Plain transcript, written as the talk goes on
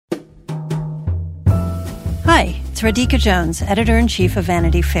It's Radhika Jones, Editor-in-Chief of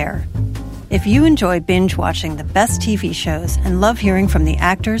Vanity Fair. If you enjoy binge-watching the best TV shows and love hearing from the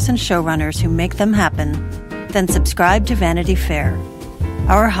actors and showrunners who make them happen, then subscribe to Vanity Fair.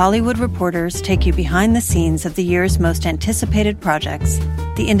 Our Hollywood reporters take you behind the scenes of the year's most anticipated projects,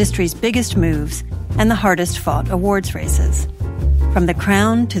 the industry's biggest moves, and the hardest-fought awards races. From The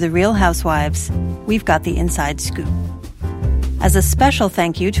Crown to The Real Housewives, we've got the inside scoop. As a special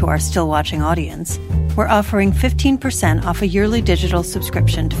thank you to our still-watching audience, we're offering 15% off a yearly digital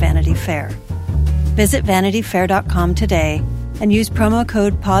subscription to Vanity Fair. Visit vanityfair.com today and use promo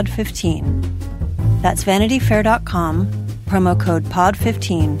code POD15. That's vanityfair.com, promo code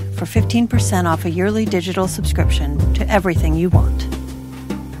POD15 for 15% off a yearly digital subscription to everything you want.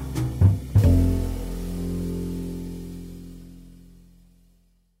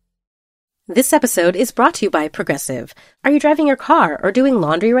 This episode is brought to you by Progressive. Are you driving your car or doing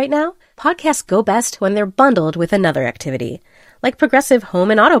laundry right now? Podcasts go best when they're bundled with another activity. Like Progressive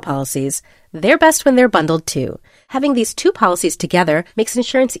home and auto policies, they're best when they're bundled too. Having these two policies together makes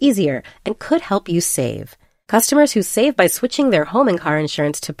insurance easier and could help you save. Customers who save by switching their home and car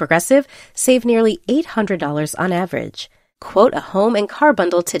insurance to Progressive save nearly $800 on average. Quote a home and car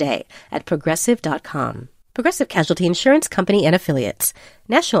bundle today at Progressive.com. Progressive Casualty Insurance Company and Affiliates.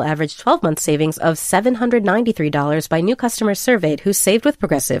 National average 12-month savings of $793 by new customers surveyed who saved with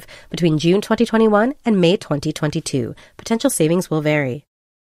Progressive between June 2021 and May 2022. Potential savings will vary.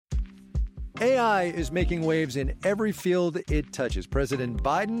 AI is making waves in every field it touches. President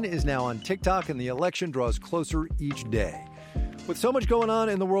Biden is now on TikTok, and the election draws closer each day. With so much going on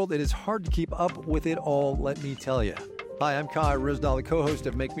in the world, it is hard to keep up with it all, let me tell you. Hi, I'm Kai Rizdal, the co-host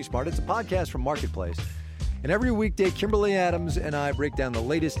of Make Me Smart. It's a podcast from Marketplace. And every weekday, Kimberly Adams and I break down the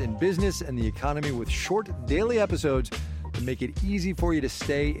latest in business and the economy with short daily episodes to make it easy for you to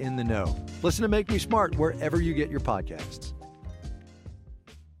stay in the know. Listen to Make Me Smart wherever you get your podcasts.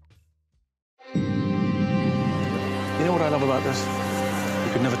 You know what I love about this?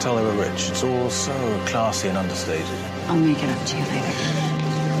 You could never tell they were rich. It's all so classy and understated. I'll make it up to you later.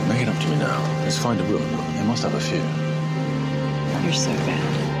 Make it up to me now. Let's find a room. They must have a few. You're so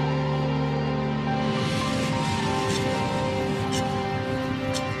bad.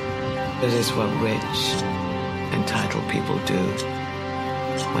 This is what rich, entitled people do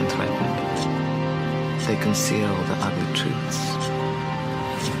when threatened. They conceal the ugly truths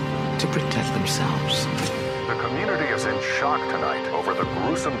to protect themselves. The community is in shock tonight over the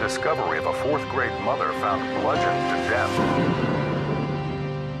gruesome discovery of a fourth-grade mother found bludgeoned to death.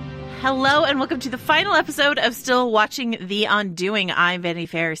 Hello and welcome to the final episode of Still Watching The Undoing. I'm Vanity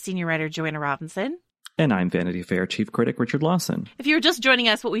Fair senior writer Joanna Robinson. And I'm Vanity Fair chief critic Richard Lawson. If you're just joining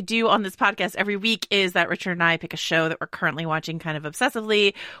us, what we do on this podcast every week is that Richard and I pick a show that we're currently watching kind of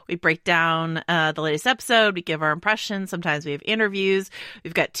obsessively. We break down the latest episode. We give our impressions. Sometimes we have interviews.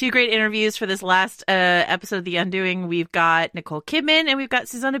 We've got two great interviews for this last episode of The Undoing. We've got Nicole Kidman and we've got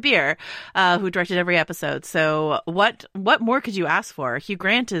Susanne Bier, who directed every episode. So what more could you ask for? Hugh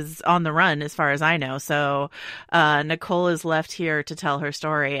Grant is on the run as far as I know. So Nicole is left here to tell her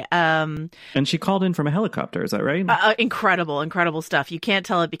story. And she called in from a helicopter, is that right? Incredible stuff. You can't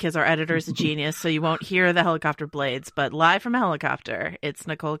tell it because our editor is a genius, so you won't hear the helicopter blades, but live from a helicopter, it's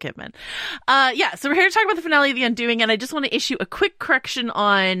Nicole Kidman. So we're here to talk about the finale of The Undoing, and I just want to issue a quick correction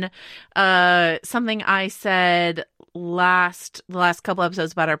on something I said the last couple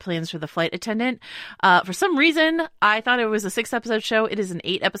episodes about our plans for The Flight Attendant. For some reason, I thought it was a 6-episode show. It is an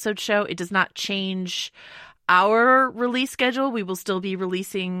 8-episode show. It does not change our release schedule. We will still be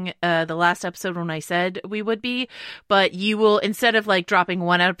releasing the last episode when I said we would be, but you will, instead of like dropping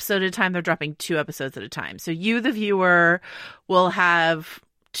one episode at a time, they're dropping 2 episodes at a time. So you, the viewer, will have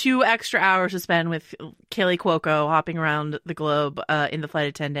 2 extra hours to spend with Kaylee Cuoco hopping around the globe in The Flight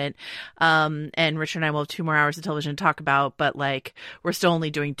Attendant. And Richard and I will have 2 more hours of television to talk about, but like we're still only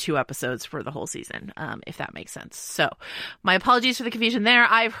doing 2 episodes for the whole season, if that makes sense. So my apologies for the confusion there.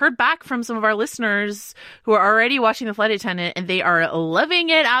 I've heard back from some of our listeners who are already watching The Flight Attendant and they are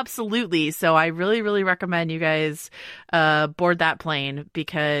loving it absolutely. So I really, really recommend you guys board that plane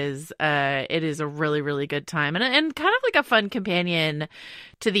because it is a really, really good time and kind of like a fun companion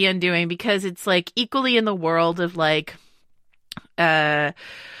to The Undoing because it's like equally in the world of like upper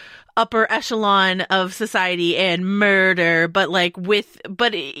echelon of society and murder, but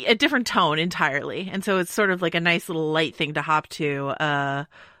a different tone entirely. And so it's sort of like a nice little light thing to hop to.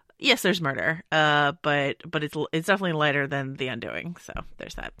 Yes, there's murder, but it's definitely lighter than The Undoing. So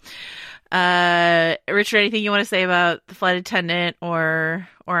there's that. Richard, anything you want to say about The Flight Attendant or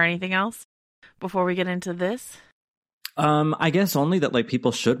anything else before we get into this? I guess only that like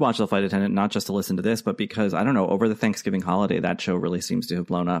people should watch The Flight Attendant, not just to listen to this, but because, I don't know, over the Thanksgiving holiday, that show really seems to have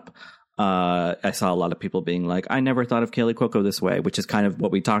blown up. I saw a lot of people being like, I never thought of Kaylee Cuoco this way, which is kind of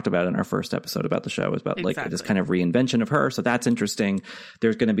what we talked about in our first episode about the show, is about like this kind of reinvention of her. So that's interesting.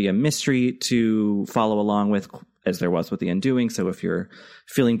 There's going to be a mystery to follow along with, as there was with The Undoing. So if you're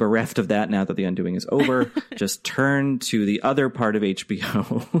feeling bereft of that now that The Undoing is over, just turn to the other part of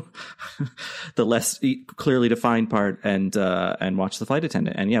HBO, the less clearly defined part, and watch The Flight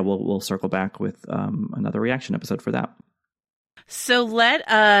Attendant. And yeah, we'll circle back with another reaction episode for that. So let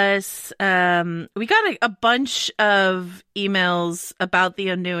us, we got a bunch of emails about The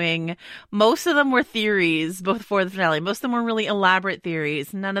Undoing. Most of them were theories before the finale. Most of them were really elaborate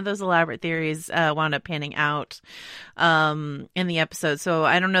theories. None of those elaborate theories wound up panning out in the episode. So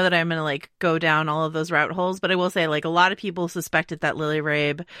I don't know that I'm going to like go down all of those rabbit holes, but I will say like a lot of people suspected that Lily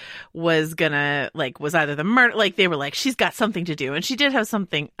Rabe was was either the murder, like they were like, she's got something to do. And she did have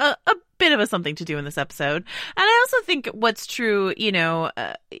something, a bit of a something to do in this episode. And I also think what's true,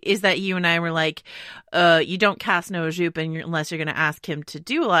 is that you and I were like, you don't cast Noah Jupe unless you're going to ask him to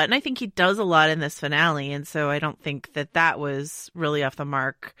do a lot. And I think he does a lot in this finale. And so I don't think that was really off the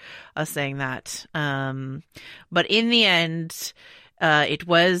mark, us saying that. But in the end, it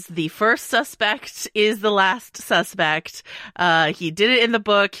was the first suspect is the last suspect. He did it in the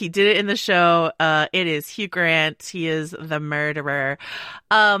book. He did it in the show. It is Hugh Grant. He is the murderer.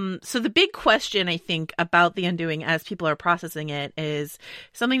 So the big question, I think, about The Undoing as people are processing it is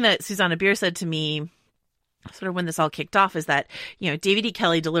something that Susanne Bier said to me sort of when this all kicked off, is that, David E.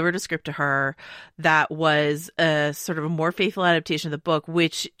 Kelley delivered a script to her that was a sort of a more faithful adaptation of the book,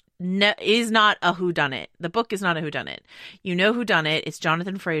 which is not a whodunit. The book is not a whodunit. You know whodunit. It's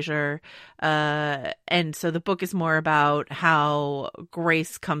Jonathan Fraser. And so the book is more about how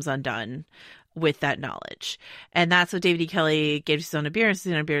Grace comes undone with that knowledge. And that's what David E. Kelley gave to Susanne Bier. And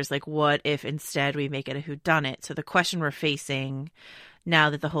Susanne Bier is like, what if instead we make it a whodunit? So the question we're facing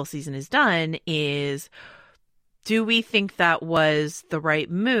now that the whole season is done is, do we think that was the right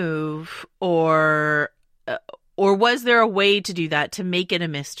move, or was there a way to do that, to make it a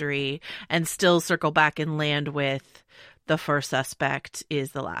mystery and still circle back and land with the first suspect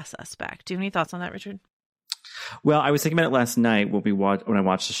is the last suspect? Do you have any thoughts on that, Richard? Well, I was thinking about it last night when I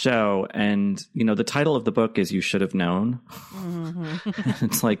watched the show, and the title of the book is "You Should Have Known." Mm-hmm.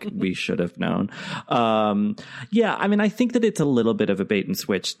 It's like, we should have known. Yeah, I mean, I think that it's a little bit of a bait and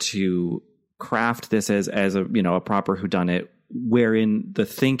switch to craft this as a a proper whodunit, wherein the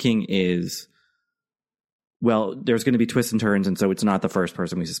thinking is, well, there's going to be twists and turns, and so it's not the first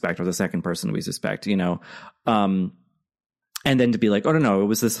person we suspect or the second person we suspect, and then to be like, oh, no, it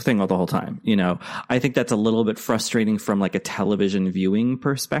was this thing all the whole time. I think that's a little bit frustrating from like a television viewing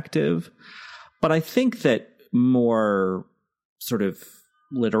perspective. But I think that more sort of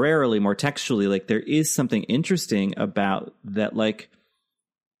literarily, more textually, like there is something interesting about that. Like,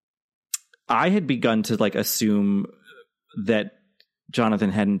 I had begun to like assume that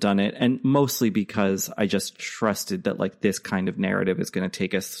Jonathan hadn't done it, and mostly because I just trusted that like this kind of narrative is going to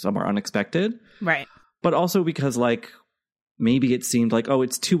take us somewhere unexpected. Right. But also because like maybe it seemed like, oh,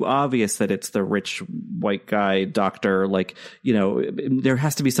 it's too obvious that it's the rich white guy doctor. Like, there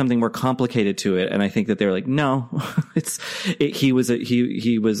has to be something more complicated to it. And I think that they're like, no, he was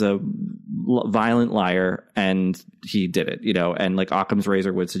a violent liar and he did it, and like Occam's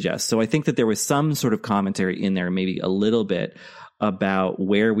razor would suggest. So I think that there was some sort of commentary in there, maybe a little bit, about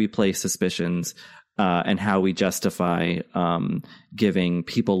where we place suspicions and how we justify giving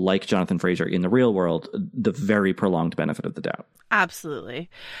people like Jonathan Fraser in the real world the very prolonged benefit of the doubt. Absolutely.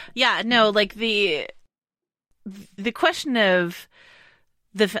 Yeah, no, like the question of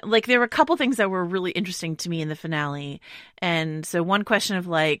there were a couple things that were really interesting to me in the finale. And so one question of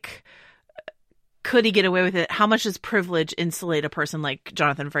like, could he get away with it? How much does privilege insulate a person like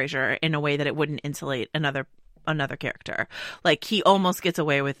Jonathan Fraser in a way that it wouldn't insulate another character? Like, he almost gets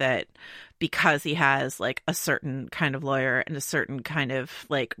away with it because he has like a certain kind of lawyer and a certain kind of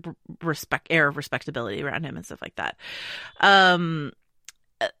like air of respectability around him and stuff like that.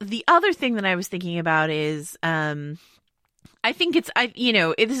 The other thing that I was thinking about is, I think this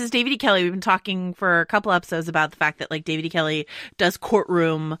is David E. Kelley. We've been talking for a couple episodes about the fact that like David E. Kelley does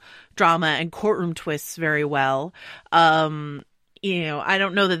courtroom drama and courtroom twists very well. I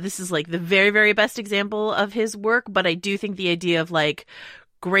don't know that this is like the very, very best example of his work, but I do think the idea of like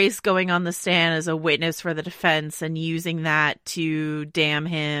Grace going on the stand as a witness for the defense and using that to damn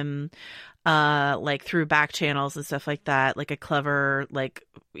him like through back channels and stuff like that, like a clever, like,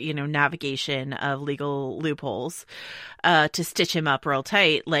 navigation of legal loopholes, to stitch him up real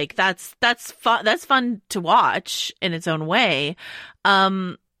tight. Like that's fun. That's fun to watch in its own way.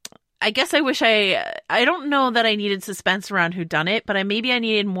 I guess I wish I don't know that I needed suspense around who done it, but maybe I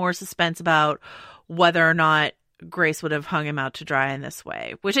needed more suspense about whether or not Grace would have hung him out to dry in this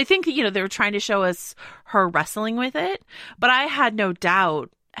way, which I think, they were trying to show us her wrestling with it. But I had no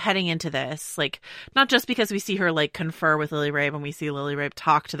doubt heading into this, like, not just because we see her like confer with Lily Rabe and we see Lily Rabe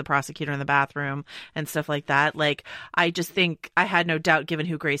talk to the prosecutor in the bathroom and stuff like that. Like, I just think I had no doubt, given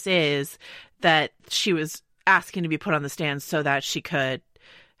who Grace is, that she was asking to be put on the stand so that she could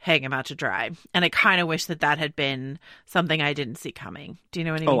hang him out to dry. And I kind of wish that had been something I didn't see coming. Do you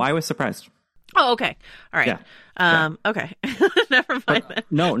know what I mean? Oh, I was surprised. Oh, okay. All right. Yeah. Okay. Never mind then.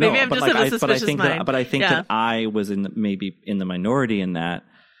 No. Maybe I'm just in a suspicious mind. But I think that I was maybe in the minority in that,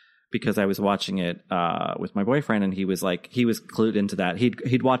 because I was watching it with my boyfriend, and he was clued into that.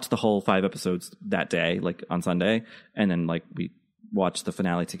 He'd watched the whole 5 episodes that day, like on Sunday, and then like we watched the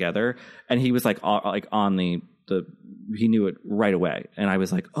finale together, and he was like on the he knew it right away. And I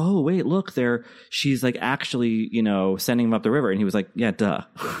was like, oh wait, look there, she's like actually, sending him up the river. And he was like, yeah, duh.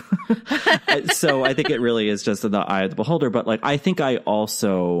 So I think it really is just in the eye of the beholder. But like, I think I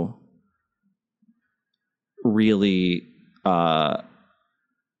also really, I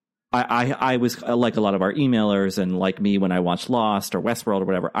was like a lot of our emailers, and like me when I watched Lost or Westworld or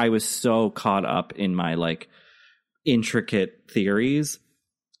whatever, I was so caught up in my like intricate theories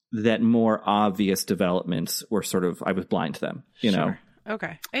that more obvious developments were sort of, I was blind to them, know?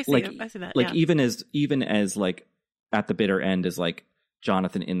 Okay. I see. Like, I see that. Like, yeah. even as like at the bitter end is like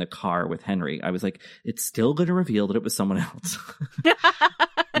Jonathan in the car with Henry, I was like, it's still going to reveal that it was someone else.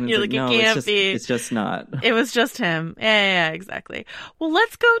 You're like, no, it can't be. It's just not. It was just him. Yeah, exactly. Well,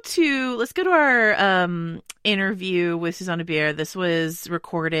 let's go to our interview with Susanne Bier. This was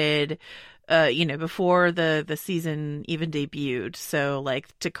recorded before the season even debuted. So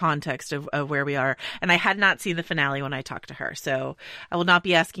like to context of where we are. And I had not seen the finale when I talked to her. So I will not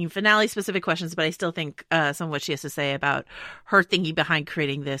be asking finale specific questions, but I still think some of what she has to say about her thinking behind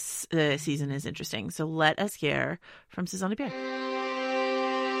creating this season is interesting. So let us hear from Susanne Bier.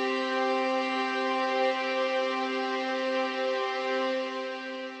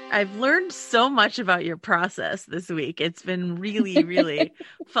 I've learned so much about your process this week. It's been really, really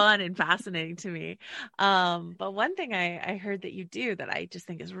fun and fascinating to me. But one thing I heard that you do that I just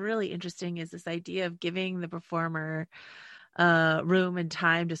think is really interesting is this idea of giving the performer room and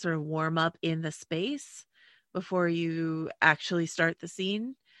time to sort of warm up in the space before you actually start the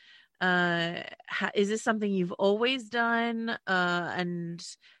scene. Is this something you've always done? And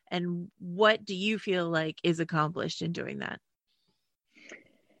what do you feel like is accomplished in doing that?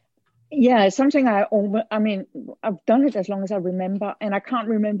 Yeah, it's something I've done it as long as I remember, and I can't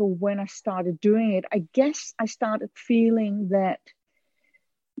remember when I started doing it. I guess I started feeling that,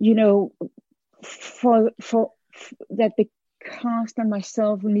 for that the cast and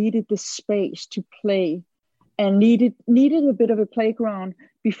myself needed the space to play, and needed a bit of a playground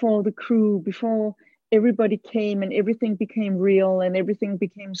before everybody came and everything became real and everything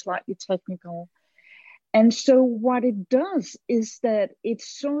became slightly technical. And so what it does is that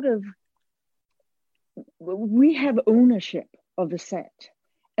it's sort of, we have ownership of the set,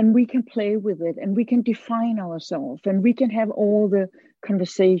 and we can play with it, and we can define ourselves, and we can have all the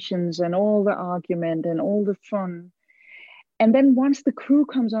conversations and all the argument and all the fun. And then once the crew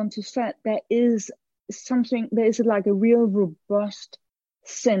comes onto set, there is like a real robust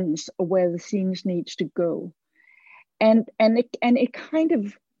sense of where the scenes needs to go. And it kind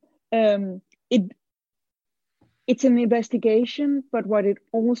of, it's an investigation, but what it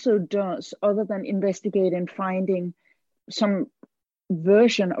also does, other than investigate and finding some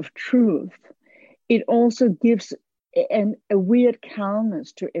version of truth, it also gives a weird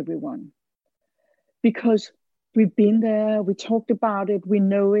calmness to everyone. Because we've been there, we talked about it, we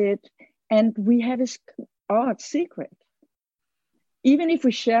know it, and we have this art secret. Even if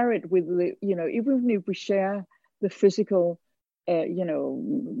we share it with even if we share the physical,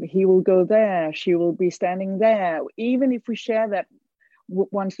 he will go there, she will be standing there. Even if we share that,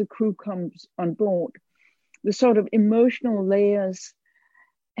 once the crew comes on board, the sort of emotional layers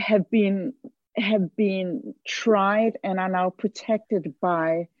have been tried and are now protected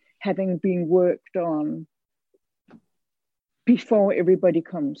by having been worked on before everybody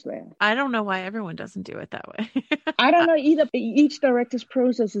comes there. I don't know why everyone doesn't do it that way. I don't know either. Each director's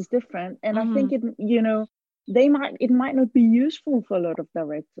process is different, and I think it might not be useful for a lot of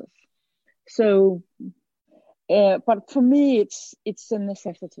directors. So, but for me, it's a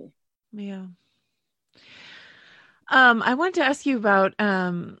necessity. Yeah. I wanted to ask you about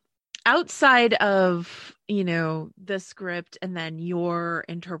outside of, the script and then your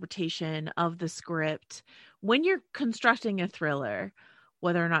interpretation of the script, when you're constructing a thriller,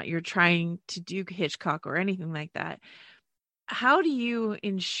 whether or not you're trying to do Hitchcock or anything like that, how do you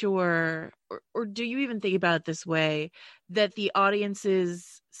ensure, or do you even think about it this way, that the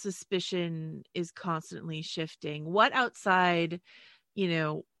audience's suspicion is constantly shifting? What outside,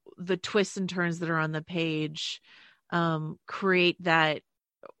 the twists and turns that are on the page, create that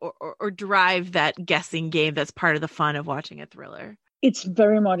or drive that guessing game that's part of the fun of watching a thriller? It's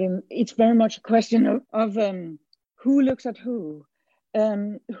very much a question of who looks at who,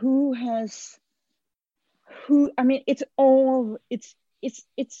 who has who. I mean, it's to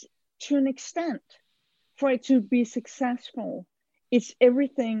an extent, for it to be successful, it's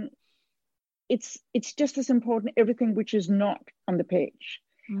everything. It's just as important, everything which is not on the page,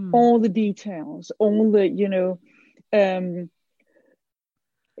 all the details, all the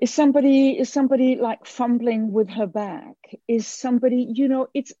is somebody like fumbling with her bag? Is somebody,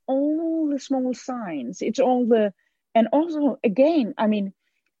 it's all the small signs. It's all and also, again, I mean,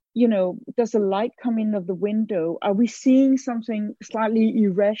 does the light come in of the window? Are we seeing something slightly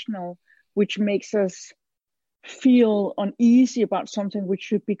irrational, which makes us feel uneasy about something which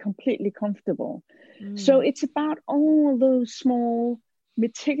should be completely comfortable? So it's about all those small,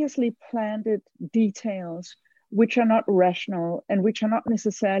 meticulously planted details which are not rational and which are not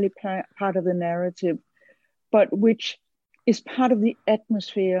necessarily part of the narrative, but which is part of the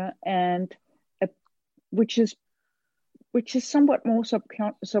atmosphere and which is somewhat more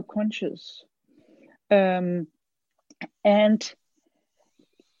subconscious. And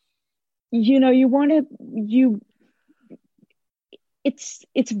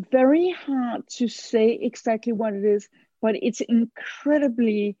it's very hard to say exactly what it is, but it's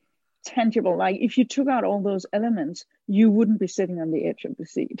incredibly tangible. Like if you took out all those elements, you wouldn't be sitting on the edge of the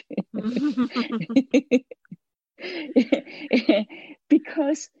seat.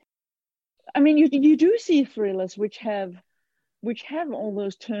 Because I mean, you do see thrillers which have all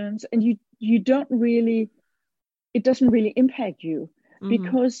those turns, and you don't really, it doesn't really impact you,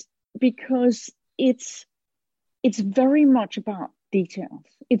 because it's very much about details.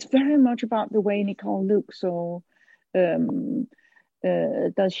 It's very much about the way Nicole looks, or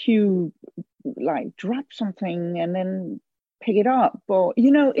does Hugh like drop something and then pick it up, or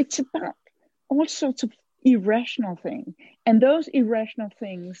it's about all sorts of irrational things. And those irrational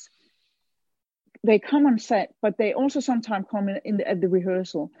things, they come on set, but they also sometimes come at the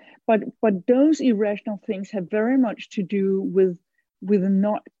rehearsal. But those irrational things have very much to do with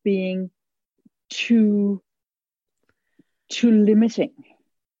not being too limiting.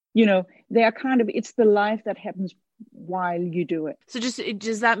 They are kind of, it's the life that happens while you do it. So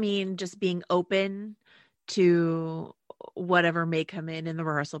does that mean just being open to whatever may come in the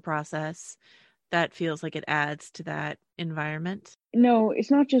rehearsal process? That feels like it adds to that environment? No, it's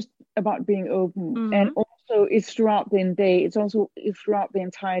not just about being open. And also it's throughout the day. It's throughout the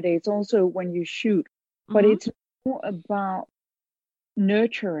entire day. It's also when you shoot. But it's more about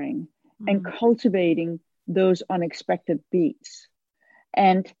nurturing and cultivating those unexpected beats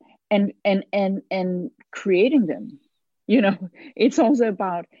and creating them. It's also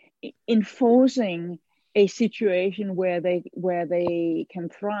about enforcing a situation where they can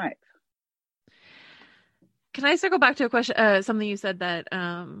thrive. Can I circle back to a question, something you said that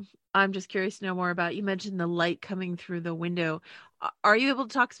I'm just curious to know more about? You mentioned the light coming through the window. Are you able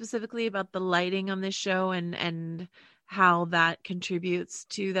to talk specifically about the lighting on this show and how that contributes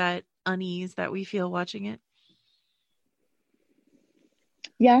to that unease that we feel watching it?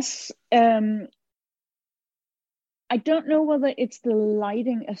 Yes. I don't know whether it's the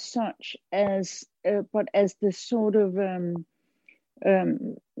lighting as such as, but as the sort of,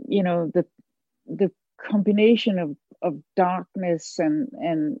 the combination of darkness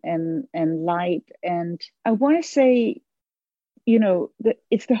and light. And I want to say,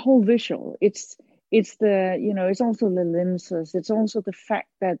 it's the whole visual. It's the, it's also the lenses. It's also the fact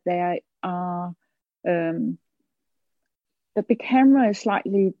that there are, that the camera is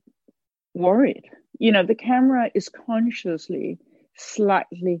slightly worried. The camera is consciously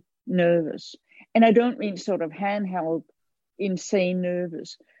slightly nervous. And I don't mean sort of handheld, insane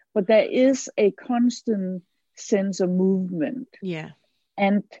nervous, but there is a constant sense of movement. Yeah.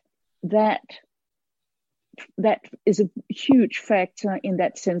 And that is a huge factor in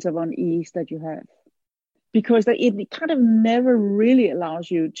that sense of unease that you have. Because it kind of never really allows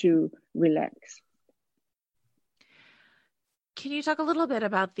you to relax. Can you talk a little bit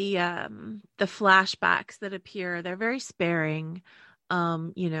about the flashbacks that appear? They're very sparing.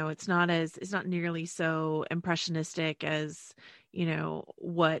 It's not nearly so impressionistic as,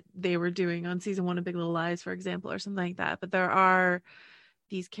 what they were doing on season 1 of Big Little Lies, for example, or something like that. But there are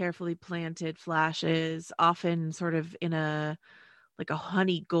these carefully planted flashes, often sort of in a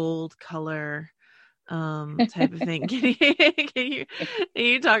honey gold color type of thing. Can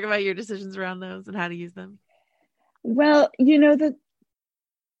you talk about your decisions around those and how to use them? Well, we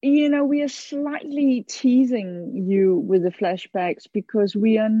are slightly teasing you with the flashbacks because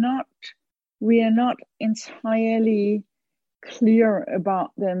we are not entirely clear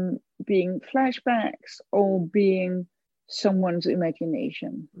about them being flashbacks or being someone's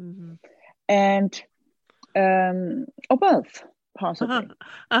imagination, and or both, possibly.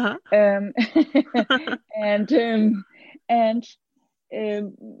 And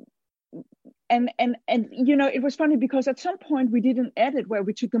it was funny because at some point we did an edit where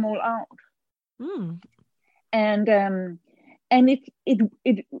we took them all out, and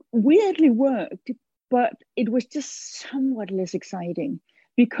it weirdly worked, but it was just somewhat less exciting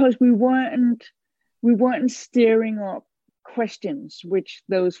because we weren't stirring up questions which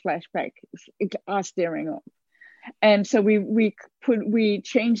those flashbacks are stirring up, and so we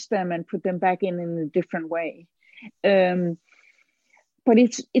changed them and put them back in a different way. But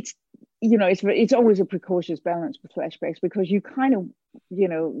it's always a precocious balance with flashbacks because you kind of,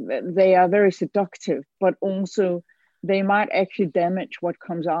 they are very seductive, but also they might actually damage what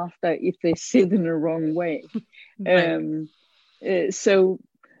comes after if they sit in the wrong way. Right. So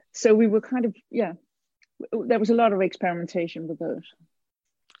we were kind of, there was a lot of experimentation with those.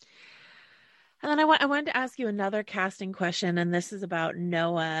 And then I wanted to ask you another casting question, and this is about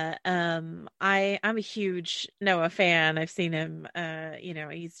Noah. I'm a huge Noah fan. I've seen him.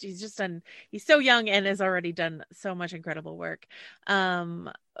 He's just done. He's so young and has already done so much incredible work.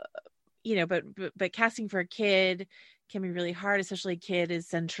 But casting for a kid can be really hard, especially a kid is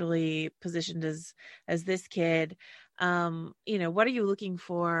centrally positioned as this kid. What are you looking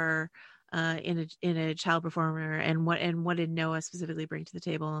for in a child performer, and what did Noah specifically bring to the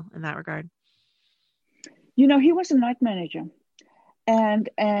table in that regard? He was a night manager, and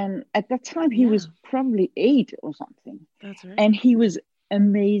at that time he was probably 8 or something. That's right. And he was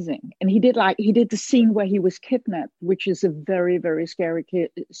amazing. And he did the scene where he was kidnapped, which is a very, very scary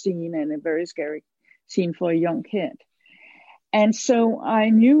scene and a very scary scene for a young kid. And so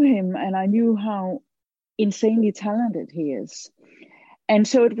I knew him, and I knew how insanely talented he is. And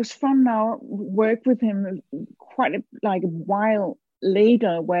so it was fun now work with him quite a while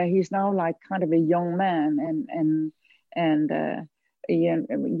later, where he's now kind of a young man and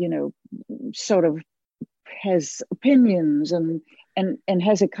sort of has opinions and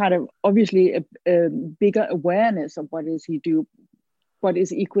has a kind of obviously a bigger awareness of what is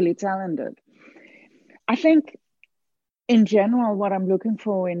equally talented. I think in general what I'm looking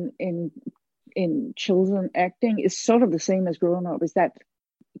for in children acting is sort of the same as grown up, is that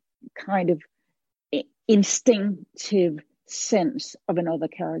kind of instinctive sense of another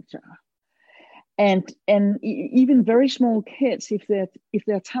character, and even very small kids, if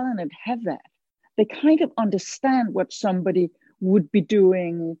they're talented, have that. They kind of understand what somebody would be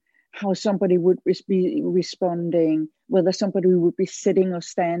doing, how somebody would be responding, whether somebody would be sitting or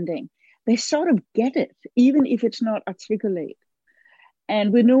standing. They sort of get it, even if it's not articulate.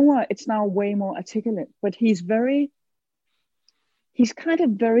 And with Noah, it's now way more articulate, but he's kind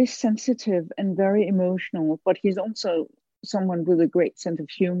of very sensitive and very emotional, but he's also someone with a great sense of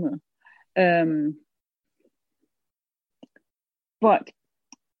humor. But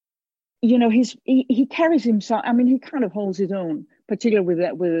he carries himself. I mean, he kind of holds his own,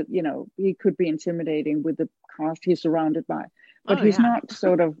 particularly with he could be intimidating with the cast he's surrounded by, but he's not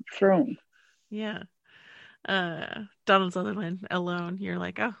sort of thrown. Yeah. Donald Sutherland alone, you're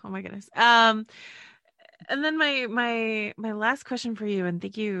like, oh my goodness. And then my last question for you, and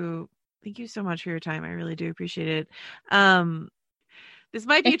thank you so much for your time. I really do appreciate it. This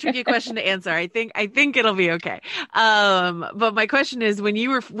might be a tricky question to answer. I think it'll be okay. But my question is, when you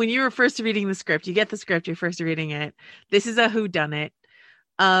were first reading the script, you get the script, you're first reading it. This is a whodunit.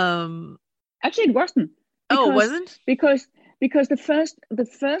 Actually, it wasn't. It wasn't? Because the first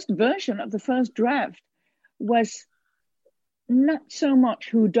version of the first draft was not so much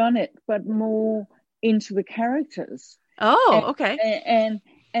whodunit, but more into the characters. Okay.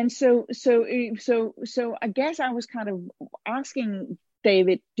 And so I guess I was kind of asking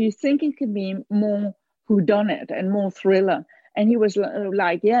David, do you think it could be more whodunit and more thriller? And he was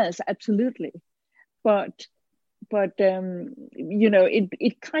like, yes, absolutely. But it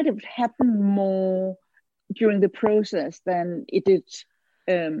kind of happened more during the process than it did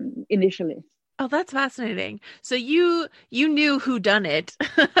initially. Oh, that's fascinating. So you knew who done it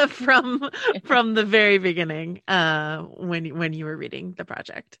from the very beginning when you were reading the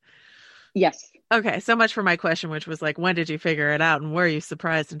project. Yes. Okay, so much for my question, which was like, when did you figure it out and were you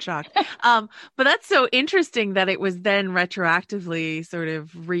surprised and shocked? But that's so interesting that it was then retroactively sort of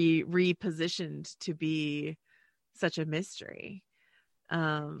repositioned to be such a mystery.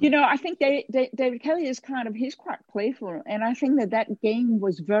 I think David Kelly is he's quite playful, and I think that game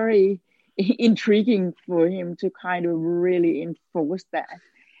was very intriguing for him to kind of really enforce that.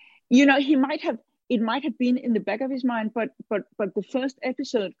 It might have been in the back of his mind, but the first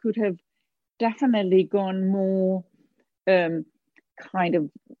episode could have definitely gone more kind of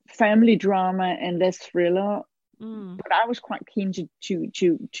family drama and less thriller. But I was quite keen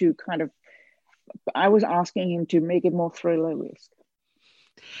to kind of, I was asking him to make it more thriller-esque.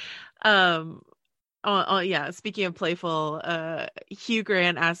 Yeah. Speaking of playful, Hugh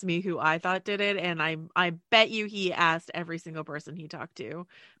Grant asked me who I thought did it, and I bet you he asked every single person he talked to.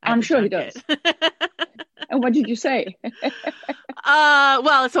 I'm sure he does. And what did you say?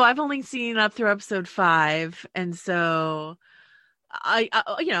 Well, so I've only seen up through episode 5, and so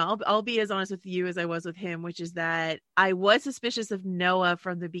I'll be as honest with you as I was with him, which is that I was suspicious of Noah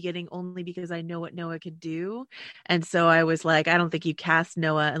from the beginning only because I know what Noah could do. And so I was like, I don't think you cast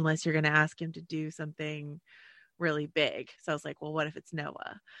Noah unless you're going to ask him to do something really big. So I was like, well, what if it's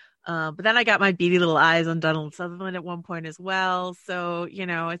Noah? But then I got my beady little eyes on Donald Sutherland at one point as well. So,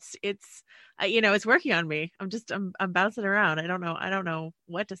 it's working on me. I'm bouncing around. I don't know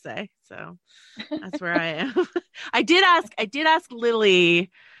what to say. So that's where I am. I did ask Lily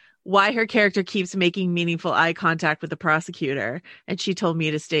why her character keeps making meaningful eye contact with the prosecutor, and she told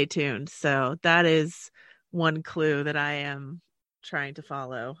me to stay tuned. So that is one clue that I am trying to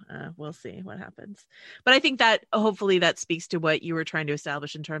follow. We'll see what happens. But I think that hopefully that speaks to what you were trying to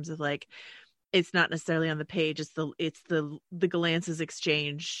establish in terms of like, it's not necessarily on the page, it's the glances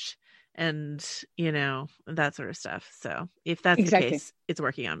exchanged and that sort of stuff. So if that's the case, it's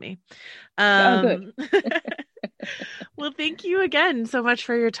working on me. Good. Well, thank you again so much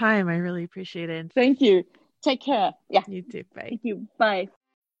for your time. I really appreciate it. Thank you. Take care. Yeah. You too. Bye. Thank you. Bye.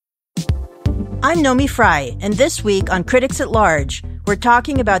 I'm Nomi Fry, and this week on Critics at Large, we're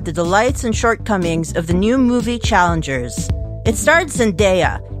talking about the delights and shortcomings of the new movie Challengers. It stars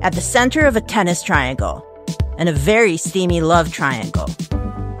Zendaya at the center of a tennis triangle, and a very steamy love triangle.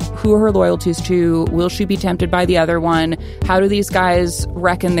 Who are her loyalties to? Will she be tempted by the other one? How do these guys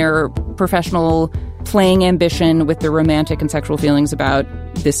reckon their professional playing ambition with their romantic and sexual feelings about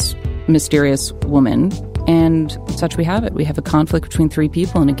this mysterious woman? And such we have it. We have a conflict between 3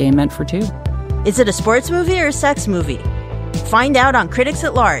 people in a game meant for 2. Is it a sports movie or a sex movie? Find out on Critics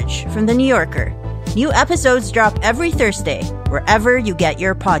at Large from The New Yorker. New episodes drop every Thursday, wherever you get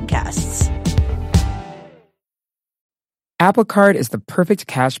your podcasts. Apple Card is the perfect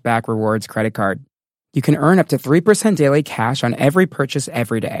cashback rewards credit card. You can earn up to 3% daily cash on every purchase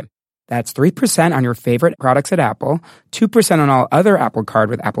every day. That's 3% on your favorite products at Apple, 2% on all other Apple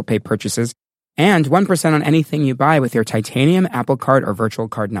Card with Apple Pay purchases, and 1% on anything you buy with your titanium Apple Card or virtual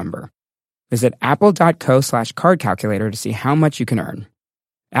card number. Visit apple.co/card calculator to see how much you can earn.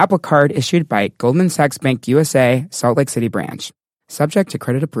 Apple Card issued by Goldman Sachs Bank USA, Salt Lake City branch. Subject to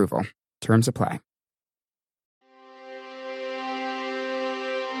credit approval. Terms apply.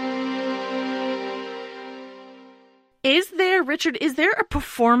 Is there a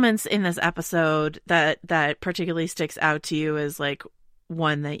performance in this episode that particularly sticks out to you as like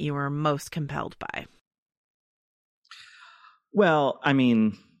one that you were most compelled by? Well, I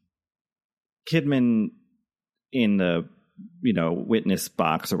mean, Kidman in the witness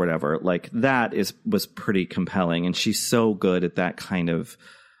box or whatever, like that was pretty compelling, and she's so good at that kind of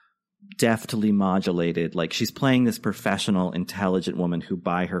deftly modulated, like she's playing this professional, intelligent woman who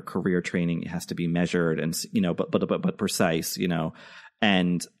by her career training has to be measured and but precise,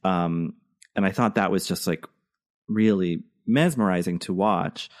 and I thought that was just like really mesmerizing to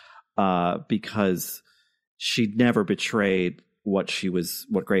watch, because she never betrayed what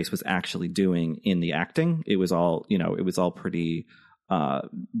Grace was actually doing in the acting. It was all pretty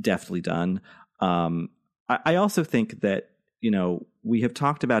deftly done. I also think that, we have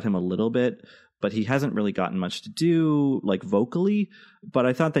talked about him a little bit, but he hasn't really gotten much to do like vocally. But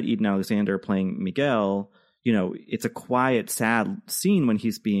I thought that Eden Alexander playing Miguel, it's a quiet, sad scene when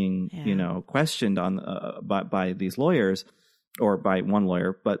he's being, questioned on by these lawyers, or by one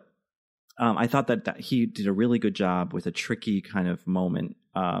lawyer. But I thought that he did a really good job with a tricky kind of moment.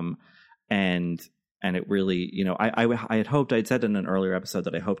 And And it really, you know, I had hoped, I'd said in an earlier episode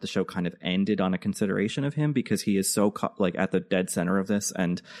that I hoped the show kind of ended on a consideration of him, because he is so like at the dead center of this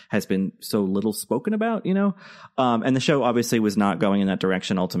and has been so little spoken about, you know. And the show obviously was not going in that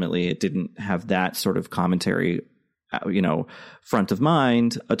direction. Ultimately, it didn't have that sort of commentary, you know, front of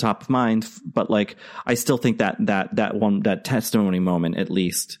mind, top of mind. But like, I still think that testimony moment at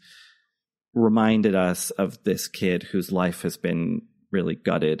least reminded us of this kid whose life has been really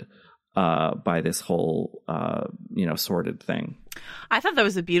gutted by this whole, you know, sordid thing. I thought that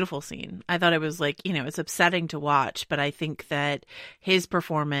was a beautiful scene. I thought it was like, you know, it's upsetting to watch, but I think that his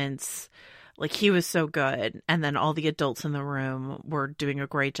performance, like, he was so good. And then all the adults in the room were doing a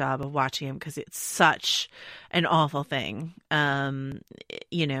great job of watching him, because it's such an awful thing.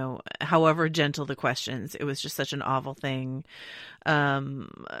 You know, however gentle the questions, it was just such an awful thing.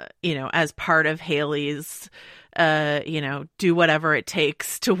 You know, as part of Haley's, you know, do whatever it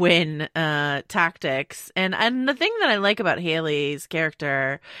takes to win tactics. And the thing that I like about Haley's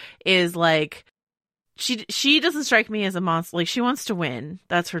character is, like, she doesn't strike me as a monster. Like, she wants to win.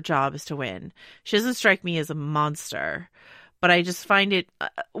 That's her job, is to win. She doesn't strike me as a monster. But I just find it,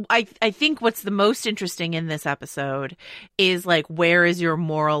 I think what's the most interesting in this episode is, like, where is your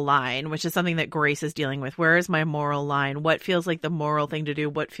moral line, which is something that Grace is dealing with. Where is my moral line? What feels like the moral thing to do?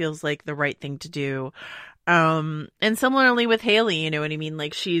 What feels like the right thing to do? And similarly with Haley, you know what I mean?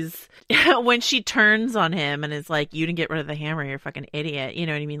 Like, she's, when she turns on him and is like, you didn't get rid of the hammer, you're a fucking idiot. You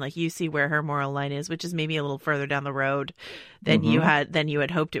know what I mean? Like, you see where her moral line is, which is maybe a little further down the road than you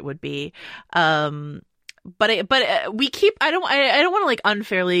had hoped it would be. But we keep, I don't want to, like,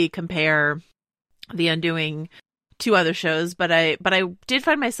 unfairly compare The Undoing to other shows, but I did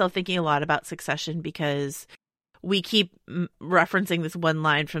find myself thinking a lot about Succession, because we keep referencing this one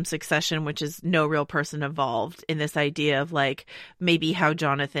line from Succession, which is no real person involved, in this idea of, like, maybe how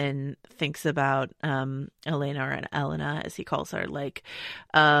Jonathan thinks about Elena, or Elena as he calls her. Like,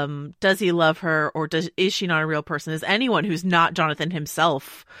 does he love her, or is she not a real person? Is anyone who's not Jonathan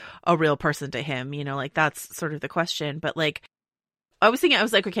himself a real person to him? You know, like, that's sort of the question. But, like, I was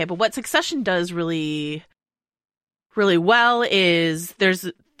like, okay, but what Succession does really, really well is there's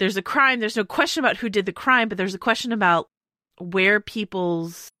a crime. There's no question about who did the crime, but there's a question about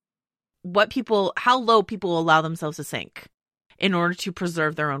how low people allow themselves to sink in order to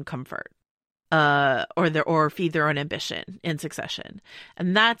preserve their own comfort, or feed their own ambition in Succession.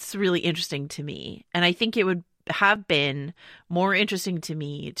 And that's really interesting to me. And I think it would have been more interesting to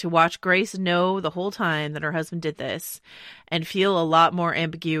me to watch Grace know the whole time that her husband did this, and feel a lot more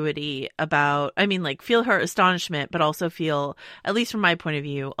ambiguity about, I mean, like, feel her astonishment, but also feel, at least from my point of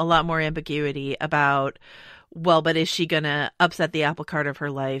view, a lot more ambiguity about, well, but is she gonna upset the apple cart of her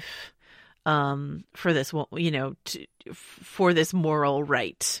life for this, you know, for this moral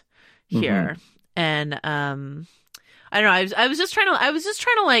right here? And I don't know. I was just trying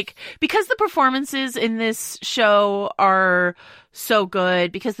to, like, because the performances in this show are so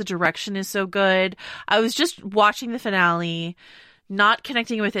good, because the direction is so good, I was just watching the finale, not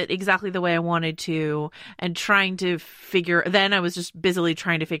connecting with it exactly the way I wanted to, and then I was just busily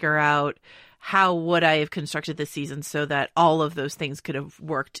trying to figure out how would I have constructed this season so that all of those things could have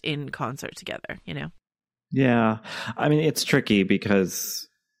worked in concert together, you know? Yeah. I mean, it's tricky because,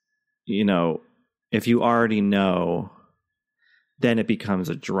 you know, if you already know, then it becomes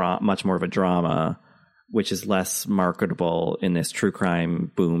much more of a drama, which is less marketable in this true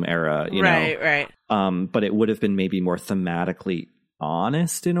crime boom era, you know? Right. But it would have been maybe more thematically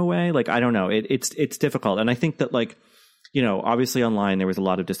honest in a way. Like, I don't know. It's difficult. And I think that, like, you know, obviously online there was a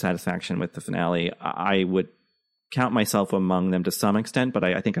lot of dissatisfaction with the finale. I would count myself among them to some extent, but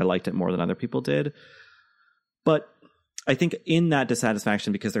I think I liked it more than other people did. But I think in that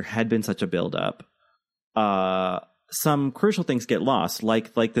dissatisfaction, because there had been such a buildup, some crucial things get lost,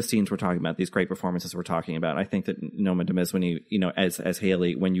 like the scenes we're talking about, these great performances we're talking about. I think that Noma Demis, when you know, as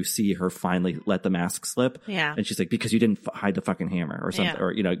Haley, when you see her finally let the mask slip, and she's like, because you didn't hide the fucking hammer or something,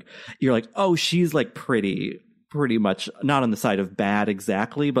 or, you know, you're like, oh, she's like pretty much not on the side of bad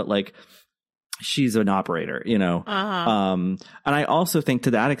exactly, but like she's an operator, you know. And I also think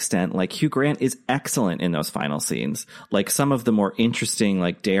to that extent, like, Hugh Grant is excellent in those final scenes. Like, some of the more interesting,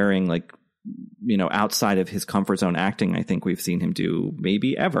 like, daring, like, you know, outside of his comfort zone acting, I think we've seen him do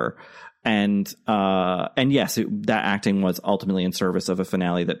maybe ever. And yes, that acting was ultimately in service of a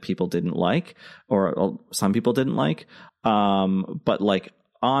finale that people didn't like, or some people didn't like. But, like,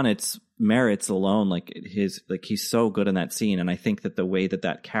 on its merits alone, like, he's so good in that scene. And I think that the way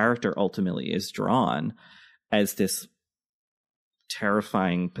that character ultimately is drawn as this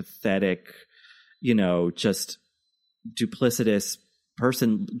terrifying, pathetic, you know, just duplicitous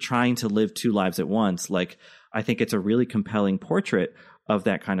person trying to live two lives at once. Like, I think it's a really compelling portrait of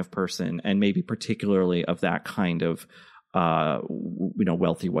that kind of person, and maybe particularly of that kind of,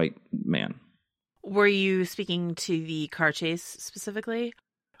 wealthy white man. Were you speaking to the car chase specifically?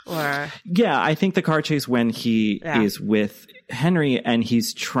 Or yeah, I think the car chase when he is with Henry and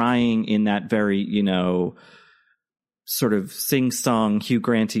he's trying in that very, sort of sing-song Hugh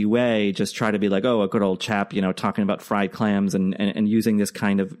Grant-y way, just try to be like, oh, a good old chap, talking about fried clams and using this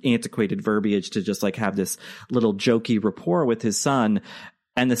kind of antiquated verbiage to just like have this little jokey rapport with his son.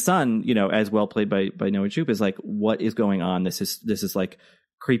 And the son, as well played by Noah Jupe, is like, what is going on? This is like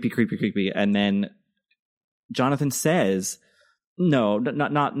creepy. And then Jonathan says, no,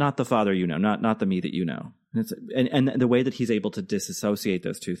 not the father, not the me that you know. And the way that he's able to disassociate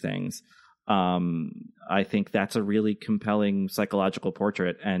those two things, I think that's a really compelling psychological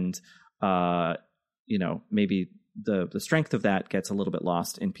portrait. And, maybe the strength of that gets a little bit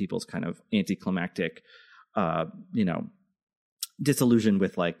lost in people's kind of anticlimactic, disillusion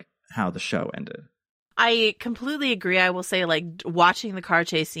with like how the show ended. I completely agree. I will say, like, watching the car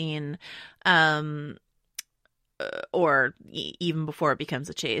chase scene, or even before it becomes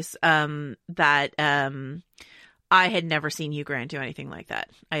a chase, that I had never seen Hugh Grant do anything like that.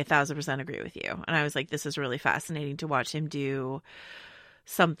 I 1,000% agree with you. And I was like, this is really fascinating to watch him do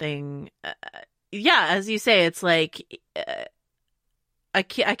something. As you say, it's like, I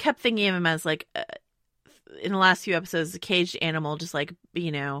kept thinking of him as like, in the last few episodes, a caged animal, just like,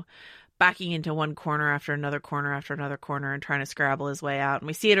 backing into one corner after another corner after another corner and trying to scrabble his way out. And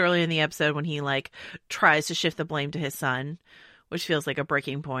we see it early in the episode when he like tries to shift the blame to his son, which feels like a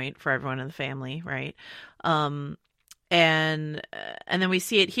breaking point for everyone in the family, right? And then we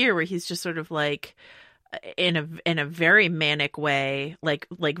see it here where he's just sort of like in a very manic way, like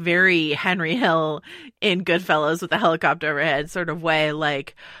very Henry Hill in Goodfellas with the helicopter overhead sort of way,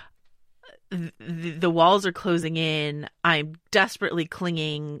 like the walls are closing in. I'm desperately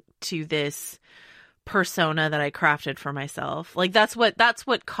clinging to this persona that I crafted for myself. Like that's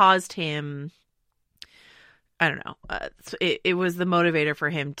what caused him. I don't know. It was the motivator for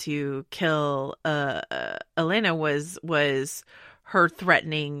him to kill Elena was her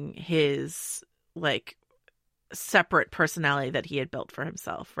threatening his like separate personality that he had built for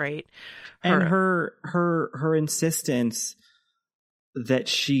himself, right? And her insistence that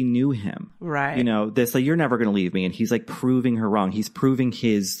she knew him, right? This like, you're never going to leave me, and he's like proving her wrong. He's proving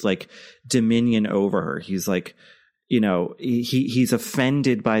his like dominion over her. He's like, he's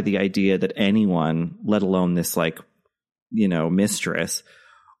offended by the idea that anyone, let alone this like, mistress,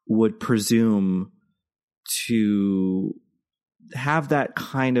 would presume to have that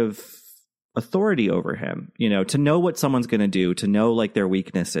kind of authority over him. To know what someone's going to do, to know like their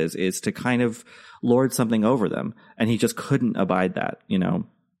weaknesses, is to kind of lord something over them, and he just couldn't abide that.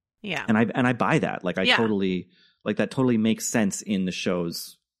 Yeah. And I buy that. Like totally, like that totally makes sense in the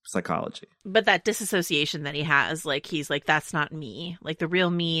show's psychology. But that disassociation that he has, like he's like, that's not me. Like the real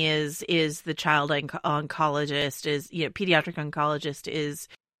me is the child oncologist, is pediatric oncologist, is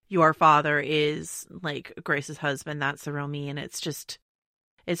your father, is like Grace's husband. That's the real me. And it's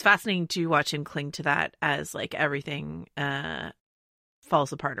fascinating to watch him cling to that as like everything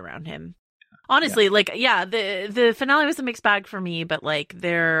falls apart around him. Honestly, the finale was a mixed bag for me, but like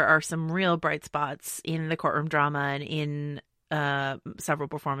there are some real bright spots in the courtroom drama and in several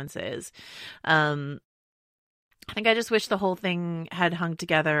performances. I think I just wish the whole thing had hung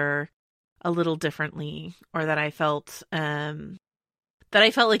together a little differently, or that I felt like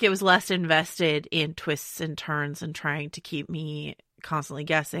it was less invested in twists and turns and trying to keep me constantly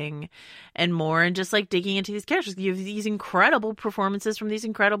guessing, and more and just like digging into these characters. You have these incredible performances from these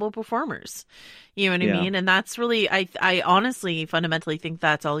incredible performers. You know what I mean? And that's really, I honestly fundamentally think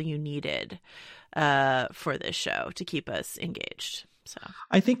that's all you needed for this show to keep us engaged. So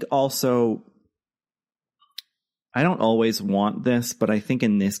I think also, I don't always want this, but I think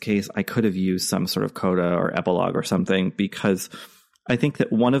in this case I could have used some sort of coda or epilogue or something, because I think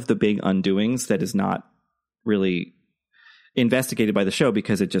that one of the big undoings that is not really investigated by the show,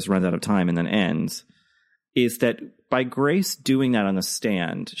 because it just runs out of time and then ends, is that by Grace doing that on the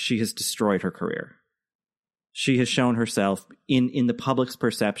stand, she has destroyed her career. She has shown herself in the public's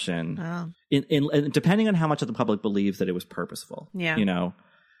perception, in depending on how much of the public believes that it was purposeful. Yeah.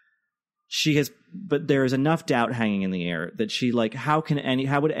 She has, but there is enough doubt hanging in the air that she like, how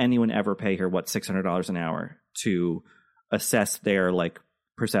would anyone ever pay her $600 an hour to assess their like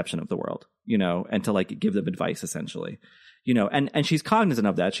perception of the world, and to like give them advice essentially. And she's cognizant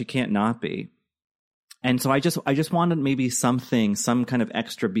of that. She can't not be. And so I just wanted maybe some kind of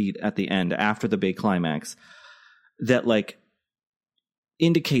extra beat at the end after the big climax that like,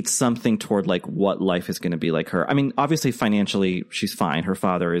 indicates something toward like what life is going to be like her. I mean, obviously financially she's fine. Her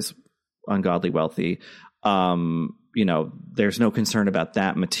father is ungodly wealthy. You know, there's no concern about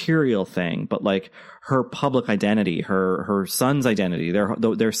that material thing, but like her public identity, her son's identity,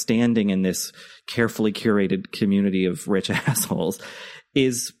 they're standing in this carefully curated community of rich assholes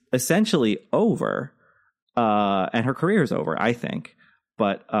is essentially over. And her career is over, I think.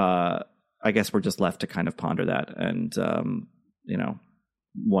 But I guess we're just left to kind of ponder that and, you know,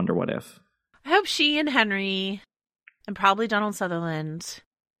 wonder what if. I hope she and Henry and probably Donald Sutherland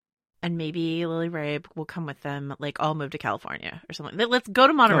and maybe Lily Rabe will come with them, like all move to California or something. Let's go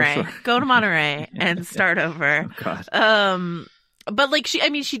to Monterey. Oh, sure. Go to Monterey and start over. Oh, God. But like she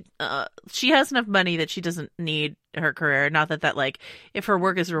has enough money that she doesn't need her career. Not that like if her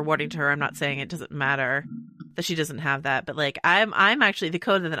work is rewarding to her, I'm not saying it doesn't matter that she doesn't have that. But like I'm actually the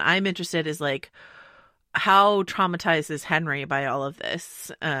code that I'm interested is like how traumatized is Henry by all of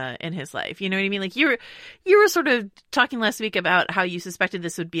this in his life? You know what I mean? Like you were sort of talking last week about how you suspected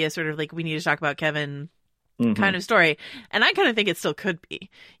this would be a sort of like we need to talk about Kevin kind of story, and I kind of think it still could be.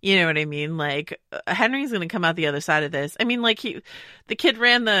 You know what I mean? Like Henry's going to come out the other side of this. I mean, like the kid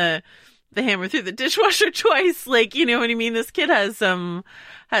ran the hammer through the dishwasher twice. Like, you know what I mean? This kid has some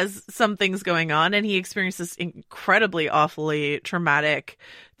things going on, and he experienced this incredibly awfully traumatic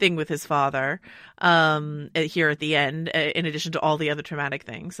thing with his father here at the end, in addition to all the other traumatic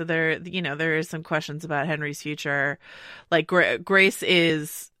things. So there is some questions about Henry's future. Like Grace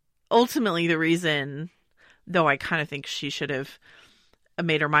is ultimately the reason, though I kind of think she should have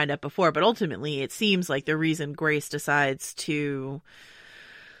made her mind up before, but ultimately it seems like the reason Grace decides to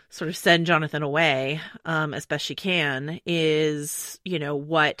sort of send Jonathan away as best she can is, you know,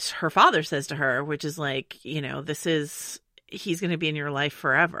 what her father says to her, which is like, you know, he's going to be in your life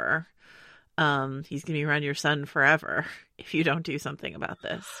forever. He's going to be around your son forever if you don't do something about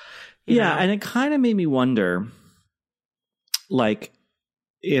this. You know? And it kind of made me wonder, like,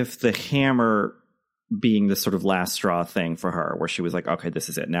 if the hammer being the sort of last straw thing for her, where she was like, okay, this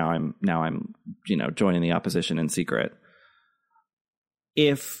is it. Now I'm, you know, joining the opposition in secret.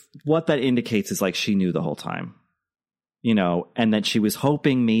 If what that indicates is like she knew the whole time, you know, and that she was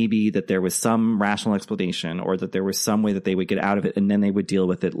hoping maybe that there was some rational explanation or that there was some way that they would get out of it and then they would deal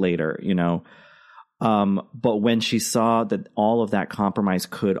with it later, you know. But when she saw that all of that compromise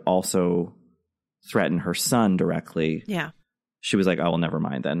could also threaten her son directly, she was like, oh, well, never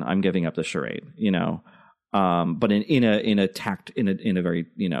mind then. I'm giving up the charade, you know. But in a very,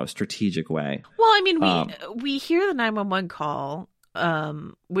 you know, strategic way. Well, I mean, we hear the 911 call,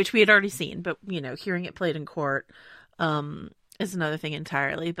 which we had already seen, but you know, hearing it played in court is another thing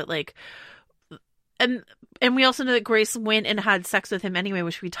entirely. But like, and we also know that Grace went and had sex with him anyway,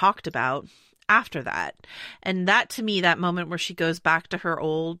 which we talked about after that. And that, to me, that moment where she goes back to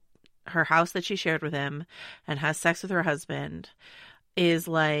her house that she shared with him and has sex with her husband is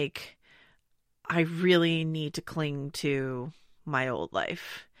like, I really need to cling to my old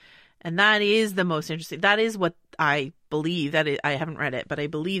life. And that is the most interesting. That is what I believe. I haven't read it, but I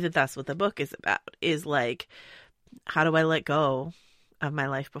believe that that's what the book is about, is like, how do I let go of my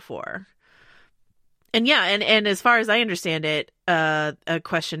life before? And yeah, and as far as I understand it, a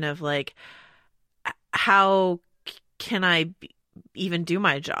question of like, how can I even do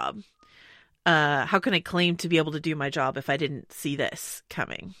my job? How can I claim to be able to do my job if I didn't see this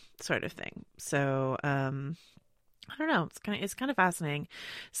coming, sort of thing. So, I don't know. It's kind of fascinating.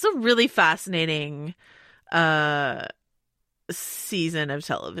 It's a really fascinating season of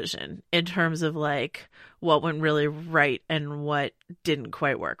television in terms of like what went really right and what didn't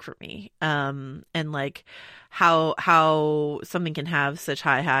quite work for me. And like how something can have such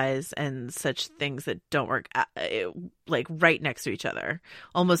high highs and such things that don't work like right next to each other,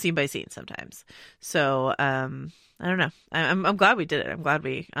 almost scene by scene sometimes. So I don't know. I'm glad we did it. I'm glad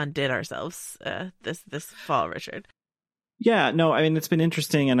we undid ourselves this fall, Richard. Yeah, no, I mean, it's been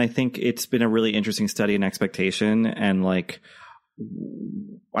interesting, and I think it's been a really interesting study in expectation. And like,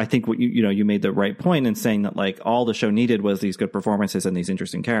 I think what you made the right point in saying that like all the show needed was these good performances and these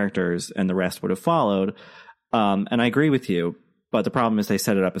interesting characters, and the rest would have followed. And I agree with you, but the problem is they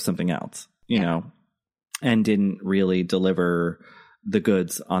set it up as something else, you know, and didn't really deliver the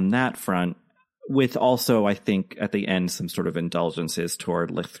goods on that front. With also, I think, at the end, some sort of indulgences toward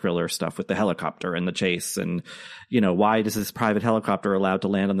like thriller stuff with the helicopter and the chase. And, you know, why is this private helicopter allowed to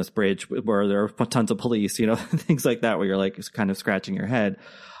land on this bridge where there are tons of police, you know, things like that, where you're like kind of scratching your head.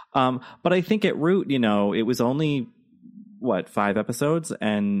 But I think at root, you know, it was only, 5 episodes?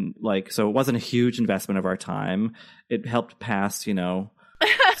 And like, so it wasn't a huge investment of our time. It helped pass, you know,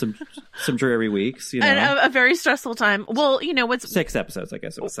 some dreary weeks, you know, and a very stressful time. Well, you know, what's 6 episodes, I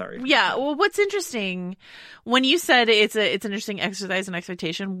guess it was. Sorry. Yeah. Well, what's interesting when you said it's an interesting exercise in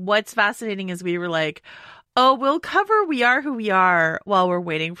expectation. What's fascinating is we were like, oh, we'll cover We Are Who We Are while we're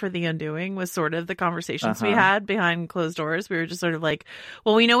waiting for The Undoing was sort of the conversations we had behind closed doors. We were just sort of like,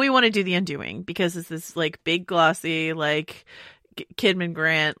 well, we know we want to do The Undoing because it's this like big glossy, like Kidman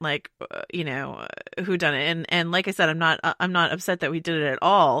Grant, like, you know, whodunit. And like I said, I'm not upset that we did it at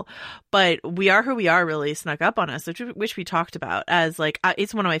all, but We Are Who We Are really snuck up on us, which we talked about as like,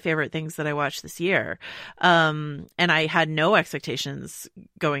 it's one of my favorite things that I watched this year. And I had no expectations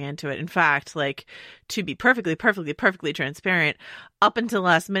going into it. In fact, like, to be perfectly transparent, up until the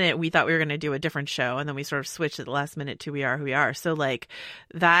last minute, we thought we were going to do a different show. And then we sort of switched at the last minute to We Are Who We Are. So like,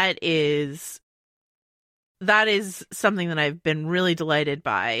 that is something that I've been really delighted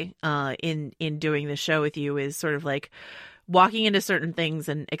by in doing the show with you, is sort of like walking into certain things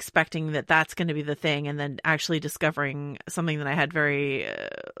and expecting that that's going to be the thing, and then actually discovering something that I had very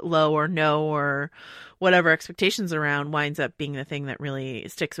low or no or whatever expectations around winds up being the thing that really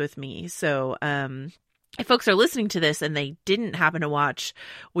sticks with me. So if folks are listening to this and they didn't happen to watch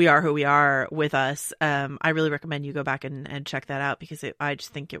We Are Who We Are with us, I really recommend you go back and check that out, because I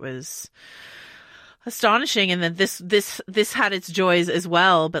just think it was astonishing, and that this had its joys as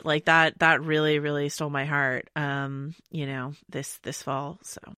well, but like that really stole my heart, you know, this fall.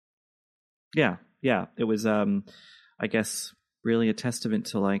 So yeah, it was I guess really a testament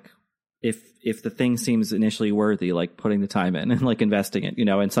to like, if the thing seems initially worthy, like putting the time in and like investing it, you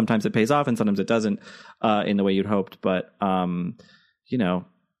know, and sometimes it pays off and sometimes it doesn't in the way you'd hoped, but you know,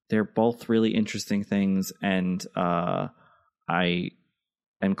 they're both really interesting things, and I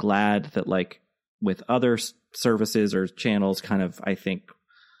am glad that like with other services or channels kind of, I think,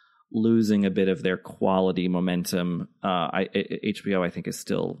 losing a bit of their quality momentum, HBO, I think, is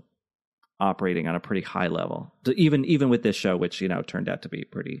still operating on a pretty high level. Even with this show, which, you know, turned out to be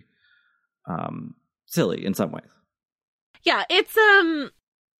pretty silly in some ways. Yeah, it's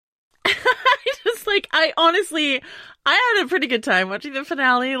I had a pretty good time watching the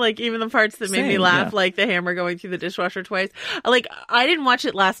finale, like even the parts that made me laugh, like the hammer going through the dishwasher twice. Like, I didn't watch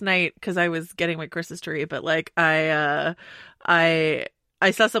it last night because I was getting my Christmas tree, but like I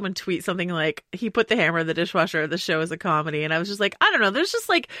saw someone tweet something like, he put the hammer in the dishwasher, the show is a comedy, and I was just like, I don't know, there's just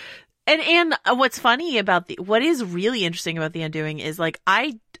like, and what's funny about what is really interesting about The Undoing is like,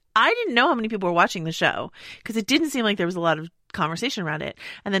 I didn't know how many people were watching the show, because it didn't seem like there was a lot of conversation around it,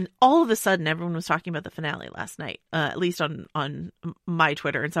 and then all of a sudden everyone was talking about the finale last night, at least on my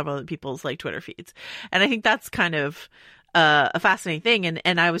Twitter and several other people's like Twitter feeds, and I think that's kind of a fascinating thing,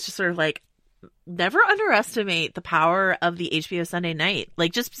 and I was just sort of like, never underestimate the power of the HBO Sunday night.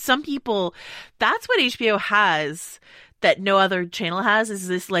 Like, just some people, that's what HBO has that no other channel has, is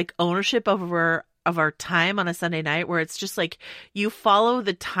this like ownership of our time on a Sunday night, where it's just like you follow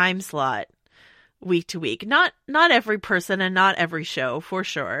the time slot week to week. Not every person and not every show, for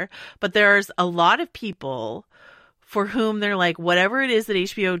sure, but there's a lot of people for whom they're like, whatever it is that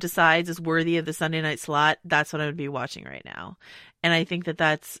HBO decides is worthy of the Sunday night slot, that's what I would be watching right now. And I think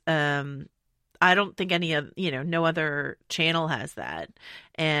that's I don't think any of, you know, no other channel has that.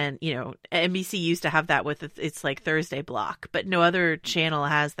 And, you know, NBC used to have that with its like Thursday block, but no other channel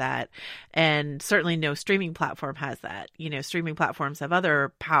has that. And certainly no streaming platform has that. You know, streaming platforms have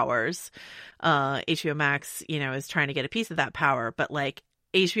other powers. HBO Max, you know, is trying to get a piece of that power, but like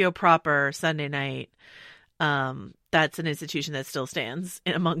HBO proper Sunday night, that's an institution that still stands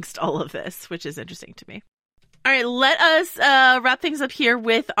in amongst all of this, which is interesting to me. All right, let us wrap things up here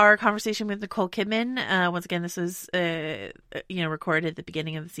with our conversation with Nicole Kidman. Once again, this was recorded at the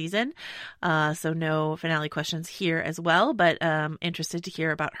beginning of the season, so no finale questions here as well. But interested to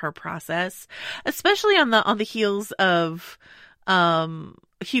hear about her process, especially on the heels of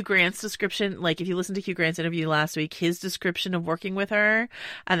Hugh Grant's description. Like, if you listen to Hugh Grant's interview last week, his description of working with her,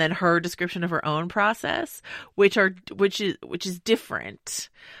 and then her description of her own process, which is different.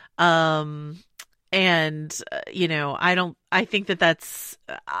 And, you know, I think that's,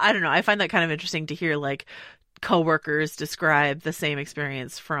 I don't know. I find that kind of interesting to hear like coworkers describe the same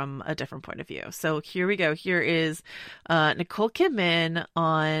experience from a different point of view. So here we go. Here is Nicole Kidman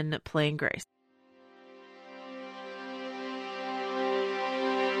on playing Grace.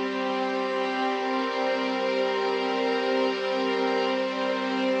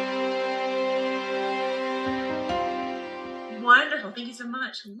 Wonderful. Thank you so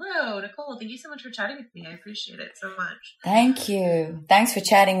much. Hello, Nicole. Thank you so much for chatting with me. I appreciate it so much. Thank you. Thanks for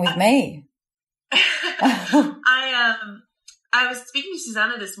chatting with me. I was speaking to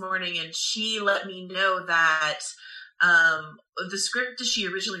Susanne this morning, and she let me know that the script as she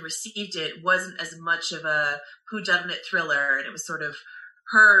originally received it wasn't as much of a whodunit thriller, and it was sort of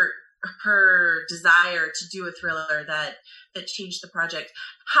her desire to do a thriller that changed the project.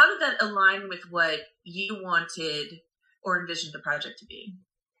 How did that align with what you wanted or envisioned the project to be?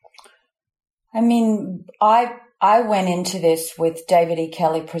 I mean, I went into this with David E.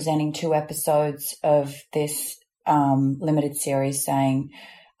 Kelley presenting 2 episodes of this limited series, saying,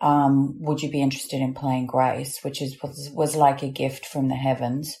 would you be interested in playing Grace, which was like a gift from the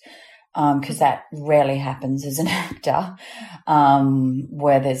heavens, because that rarely happens as an actor,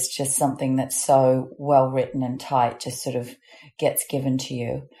 where there's just something that's so well written and tight just sort of gets given to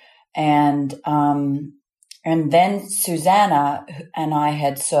you. And then Susanna and I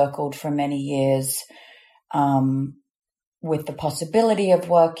had circled for many years with the possibility of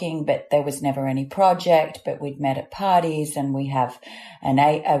working, but there was never any project, but we'd met at parties, and we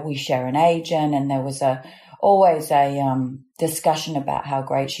share an agent, and there was always a discussion about how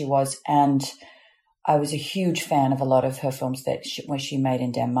great she was. And I was a huge fan of a lot of her films that she made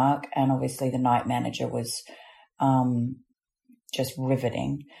in Denmark, and obviously The Night Manager was just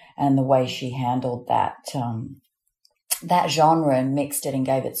riveting, and the way she handled that genre and mixed it and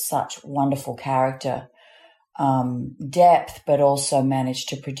gave it such wonderful character depth, but also managed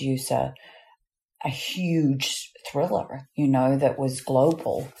to produce a huge thriller, that was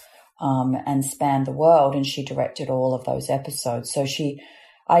global and spanned the world. And she directed all of those episodes. So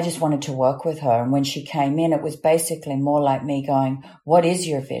I just wanted to work with her. And when she came in, it was basically more like me going, what is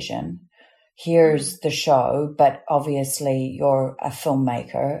your vision? Here's the show, but obviously you're a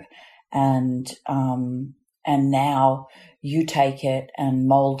filmmaker, and now you take it and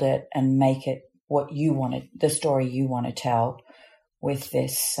mold it and make it what you wanted, the story you want to tell with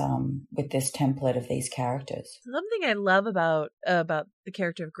this template of these characters. Something I love about the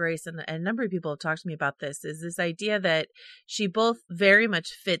character of Grace, and a number of people have talked to me about this, is this idea that she both very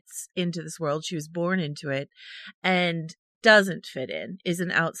much fits into this world. She was born into it, and doesn't fit in, is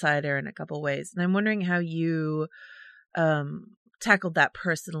an outsider in a couple ways. And I'm wondering how you tackled that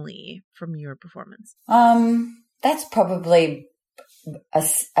personally from your performance. That's probably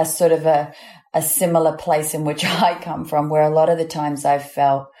a sort of a similar place in which I come from, where a lot of the times I've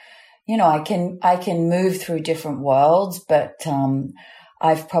felt, I can move through different worlds, but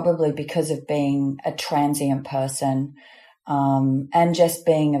I've probably, because of being a transient person, and just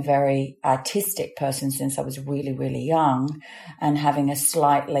being a very artistic person since I was really, really young, and having a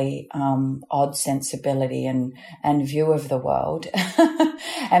slightly odd sensibility and view of the world,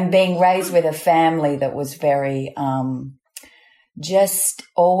 and being raised with a family that was very just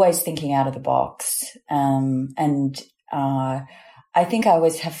always thinking out of the box. I think I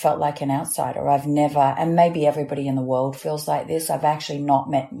always have felt like an outsider. I've never, and maybe everybody in the world feels like this, I've actually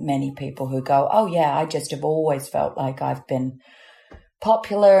not met many people who go, oh yeah, I just have always felt like I've been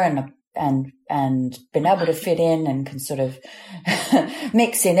popular and been able to fit in and can sort of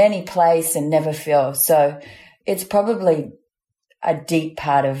mix in any place and never feel. So it's probably a deep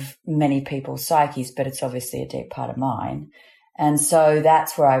part of many people's psyches, but it's obviously a deep part of mine. And so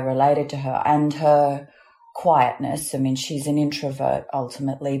that's where I related to her, and her quietness. I mean, she's an introvert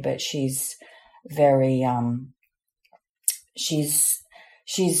ultimately, but she's very she's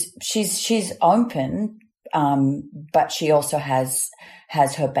open, but she also has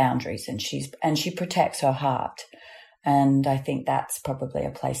her boundaries, and she protects her heart. And I think that's probably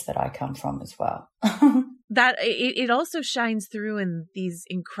a place that I come from as well. That it also shines through in these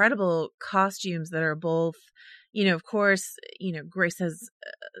incredible costumes that are both, of course, Grace has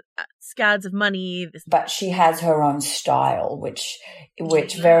scads of money, but she has her own style, which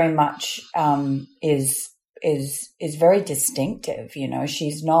very much is very distinctive.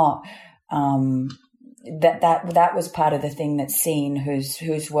 She's not that was part of the thing that's seen.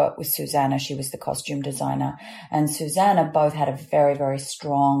 Who's worked with Susanna? She was the costume designer, and Susanna both had a very, very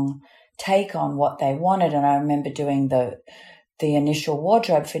strong take on what they wanted. And I remember doing the initial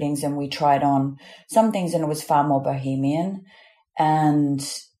wardrobe fittings, and we tried on some things, and it was far more bohemian, and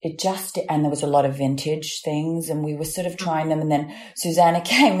there was a lot of vintage things, and we were sort of trying them. And then Susanna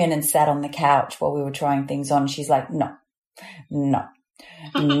came in and sat on the couch while we were trying things on. She's like, no,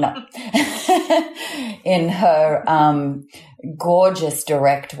 in her gorgeous,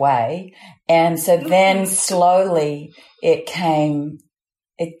 direct way. And so then slowly it came.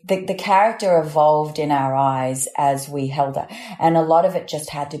 The character evolved in our eyes as we held it. And a lot of it just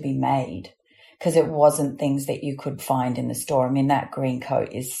had to be made, because it wasn't things that you could find in the store. I mean, that green coat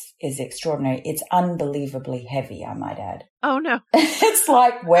is extraordinary. It's unbelievably heavy, I might add. Oh, no. It's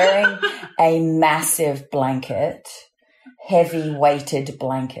like wearing a massive blanket, heavy weighted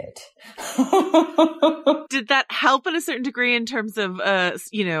blanket. Did that help in a certain degree in terms of,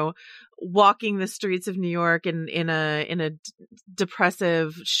 walking the streets of New York in a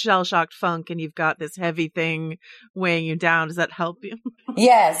depressive, shell-shocked funk, and you've got this heavy thing weighing you down? Does that help you?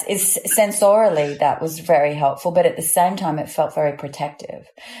 Yes, it's sensorially that was very helpful, but at the same time it felt very protective,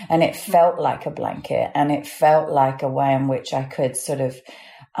 and it felt like a blanket, and it felt like a way in which I could sort of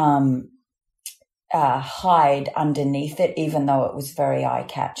hide underneath it, even though it was very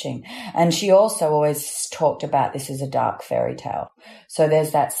eye-catching. And she also always talked about this as a dark fairy tale. So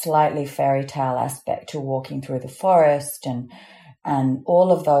there's that slightly fairy tale aspect to walking through the forest and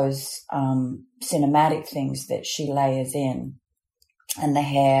all of those cinematic things that she layers in, and the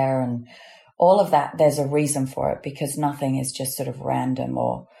hair and all of that. There's a reason for it, because nothing is just sort of random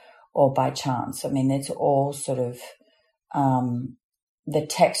or by chance. I mean, it's all sort of the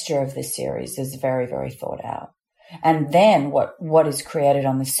texture of this series is very, very thought out. And then what is created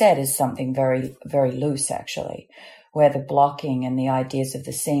on the set is something very, very loose, actually, where the blocking and the ideas of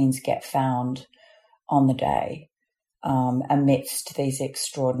the scenes get found on the day amidst these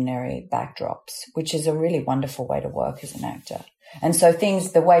extraordinary backdrops, which is a really wonderful way to work as an actor. And so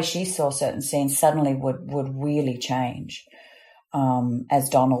the way she saw certain scenes suddenly would really change as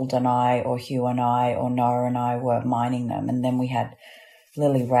Donald and I, or Hugh and I, or Noah and I were mining them. And then we had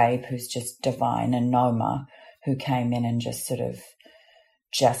Lily Rabe, who's just divine, and Noma, who came in and just sort of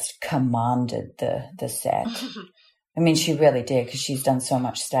commanded the set. I mean, she really did, because she's done so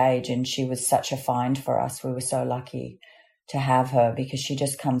much stage, and she was such a find for us. We were so lucky to have her, because she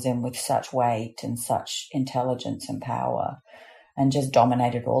just comes in with such weight and such intelligence and power, and just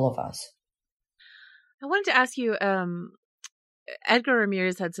dominated all of us. I wanted to ask you, Edgar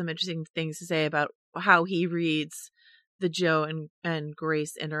Ramirez had some interesting things to say about how he reads the Joe and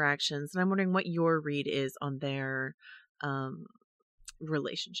Grace interactions, and I'm wondering what your read is on their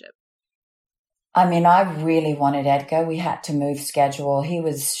relationship. I mean, I really wanted Edgar. We had to move schedule. He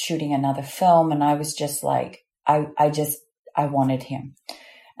was shooting another film, and I was just like, I wanted him.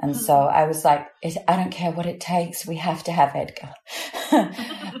 And so I was like, I don't care what it takes. We have to have Edgar.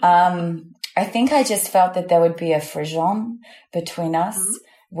 I think I just felt that there would be a frisson between us,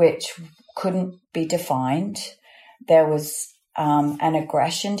 which couldn't be defined. There was an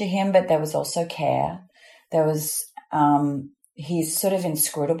aggression to him, but there was also care. There was, he's sort of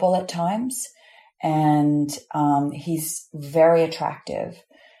inscrutable at times, and he's very attractive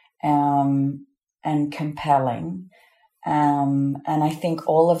and compelling. And I think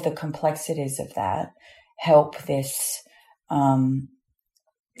all of the complexities of that help this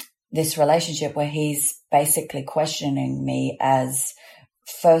relationship, where he's basically questioning me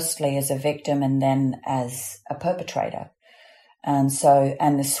firstly as a victim and then as a perpetrator. And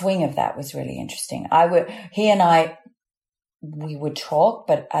the swing of that was really interesting. We would talk,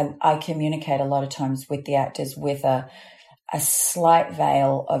 but I communicate a lot of times with the actors with a slight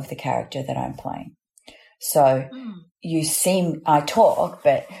veil of the character that I'm playing. So I talk,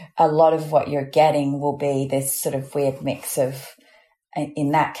 but a lot of what you're getting will be this sort of weird mix of,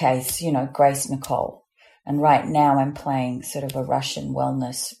 in that case, Grace Nicole. And right now I'm playing sort of a Russian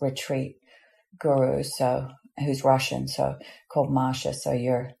wellness retreat guru, who's Russian, called Masha.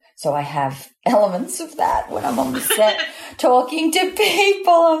 So I have elements of that when I'm on the set talking to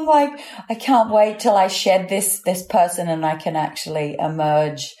people. I'm like, I can't wait till I shed this person and I can actually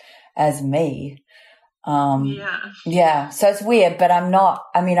emerge as me. Yeah. So it's weird, but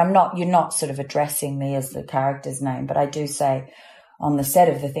you're not sort of addressing me as the character's name, but I do say on the set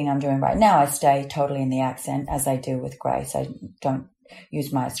of the thing I'm doing right now, I stay totally in the accent, as I do with Grace. I don't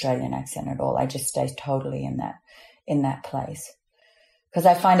use my Australian accent at all. I just stay totally in that place, because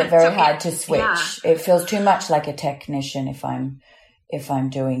I find it very hard to switch. Yeah. It feels too much like a technician if I'm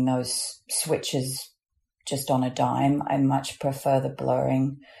doing those switches just on a dime. I much prefer the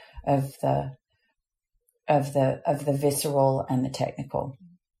blurring of the visceral and the technical.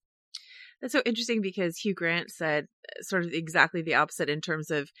 That's so interesting, because Hugh Grant said sort of exactly the opposite, in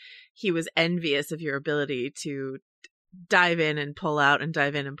terms of he was envious of your ability to dive in and pull out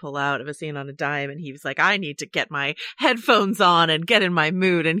of a scene on a dime. And he was like, I need to get my headphones on and get in my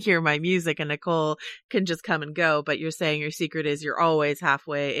mood and hear my music, and Nicole can just come and go. But you're saying your secret is you're always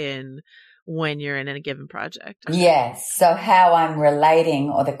halfway in when you're in a given project. Yes. So how I'm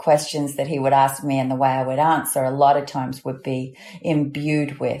relating, or the questions that he would ask me and the way I would answer, a lot of times would be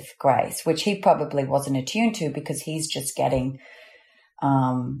imbued with Grace, which he probably wasn't attuned to, because he's just getting,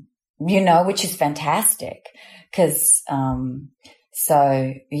 which is fantastic. Because,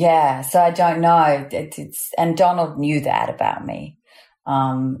 so I don't know. And Donald knew that about me.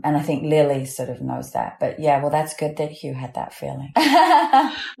 And I think Lily sort of knows that. But yeah, well, that's good that Hugh had that feeling.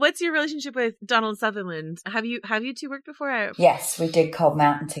 What's your relationship with Donald Sutherland? Have you two worked before? Yes, we did Cold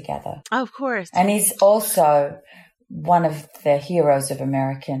Mountain together. Oh, of course. And he's also one of the heroes of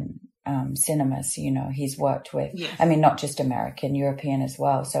American cinemas. You know, he's worked with, yes. I mean, not just American, European as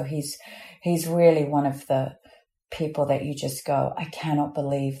well. So he's really one of the people that you just go, I cannot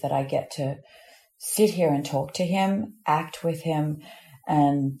believe that I get to sit here and talk to him, act with him.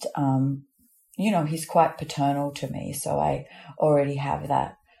 And, you know, he's quite paternal to me. So I already have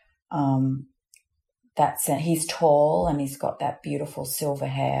that, he's tall and he's got that beautiful silver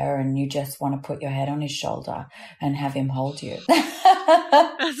hair and you just want to put your head on his shoulder and have him hold you.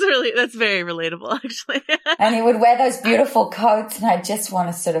 That's very relatable, actually. And he would wear those beautiful coats and I just want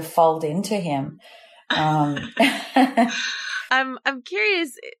to sort of fold into him. I'm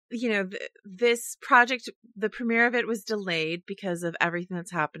curious, you know, this project, the premiere of it was delayed because of everything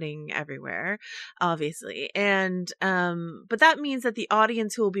that's happening everywhere, obviously. And, but that means that the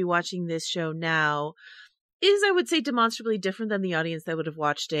audience who will be watching this show now is, I would say, demonstrably different than the audience that would have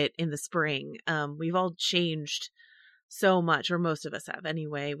watched it in the spring. We've all changed so much, or most of us have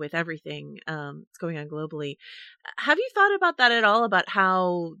anyway, with everything that's going on globally. Have you thought about that at all, about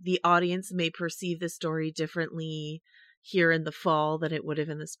how the audience may perceive the story differently here in the fall than it would have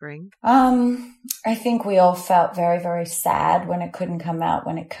in the spring? I think we all felt very, very sad when it couldn't come out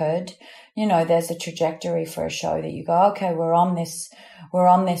when it could. You know, there's a trajectory for a show that you go, okay, we're on this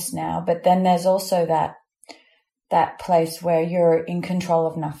now. But then there's also that place where you're in control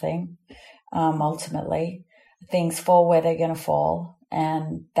of nothing. Ultimately, things fall where they're going to fall.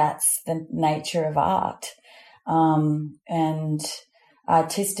 And that's the nature of art. And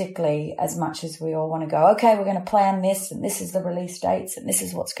artistically, as much as we all want to go, okay, we're going to plan this and this is the release dates and this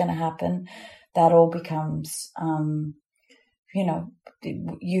is what's going to happen, that all becomes, you know,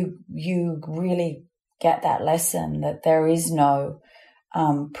 you really get that lesson that there is no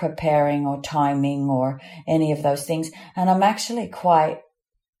preparing or timing or any of those things. And I'm actually quite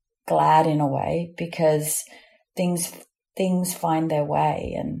glad in a way, because things find their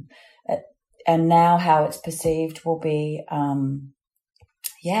way, and now how it's perceived will be,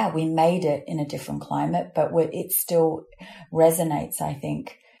 yeah, we made it in a different climate, but it still resonates, I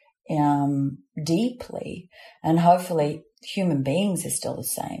think, deeply. And hopefully human beings are still the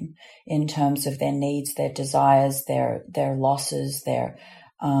same in terms of their needs, their desires, their losses, the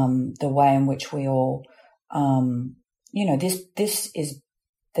way in which we all, you know, this is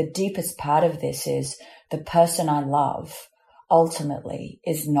the deepest part of this is the person I love ultimately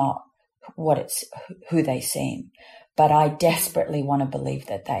is not who they seem. But I desperately want to believe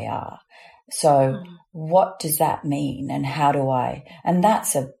that they are. So what does that mean? And how do I, and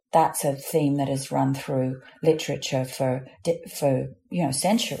that's a theme that has run through literature for, you know,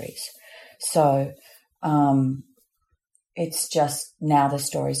 centuries. So, it's just now the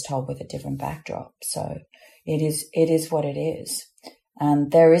story's told with a different backdrop. So it is what it is. And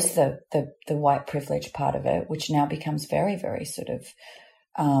there is the white privilege part of it, which now becomes very, very sort of,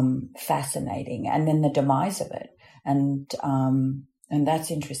 fascinating. And then the demise of it. And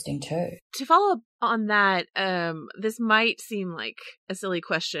that's interesting too. To follow up on that, this might seem like a silly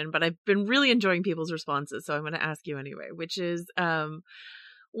question, but I've been really enjoying people's responses, so I'm going to ask you anyway, which is,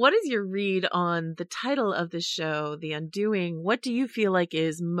 what is your read on the title of this show, The Undoing? What do you feel like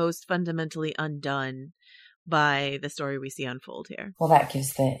is most fundamentally undone by the story we see unfold here? Well, that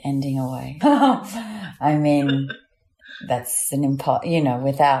gives the ending away. I mean, that's an you know,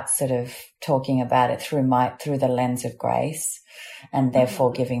 without sort of talking about it through the lens of Grace, and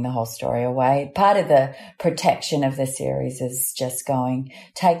therefore giving the whole story away. Part of the protection of the series is just going,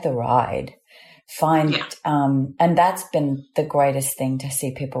 take the ride, find, and that's been the greatest thing, to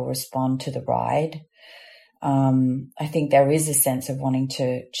see people respond to the ride. I think there is a sense of wanting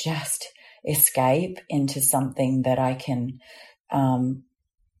to just escape into something that I can,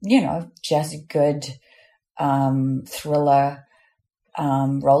 you know, just good, thriller,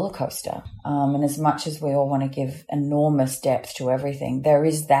 roller coaster. And as much as we all want to give enormous depth to everything, there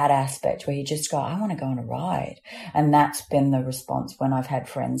is that aspect where you just go, I want to go on a ride. And that's been the response when I've had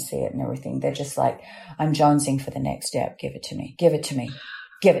friends see it and everything. They're just like, I'm jonesing for the next step. Give it to me. Give it to me.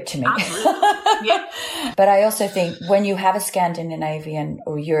 Give it to me. Yeah. But I also think when you have a Scandinavian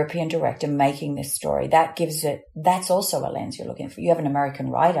or European director making this story, that's also a lens you're looking for. You have an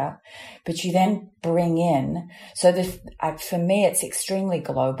American writer, but you then bring in, so for me, it's extremely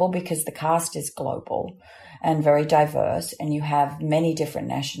global because the cast is global and very diverse, and you have many different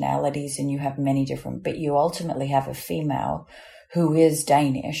nationalities and you have but you ultimately have a female who is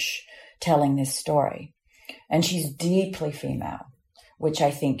Danish telling this story, and she's deeply female, which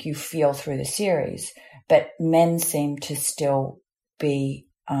I think you feel through the series. But men seem to still be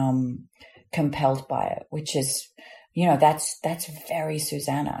compelled by it, which is, that's very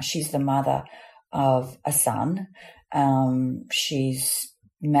Susanna. She's the mother of a son. She's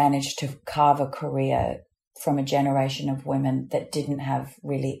managed to carve a career from a generation of women that didn't have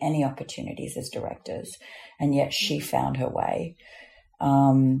really any opportunities as directors, and yet she found her way.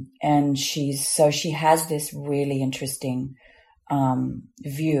 And she has this really interesting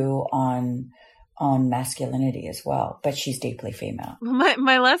view on masculinity as well, but she's deeply female.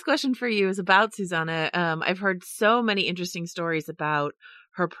 My last question for you is about Susanna. I've heard so many interesting stories about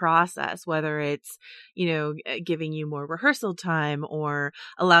her process, whether it's, giving you more rehearsal time or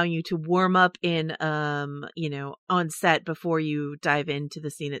allowing you to warm up in, on set before you dive into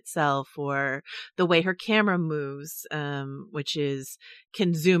the scene itself, or the way her camera moves, which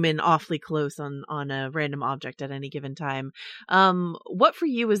can zoom in awfully close on a random object at any given time. What for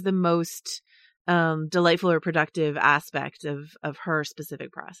you is the most delightful or productive aspect of her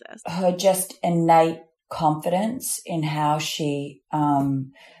specific process? Her just innate confidence in how she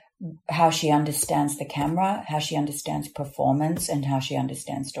understands the camera, how she understands performance, and how she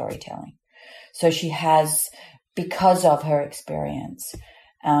understands storytelling. So she has, because of her experience,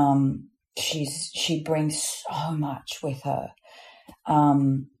 she brings so much with her,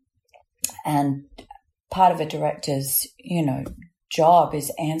 and part of a director's job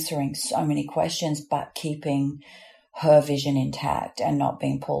is answering so many questions, but keeping her vision intact and not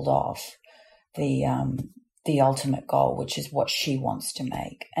being pulled off the ultimate goal, which is what she wants to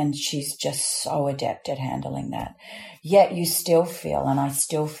make. And she's just so adept at handling that. Yet you still feel, and I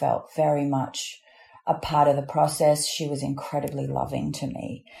still felt very much a part of the process. She was incredibly loving to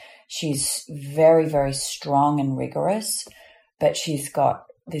me. She's very, very strong and rigorous, but she's got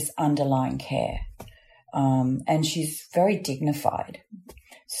this underlying care. And she's very dignified.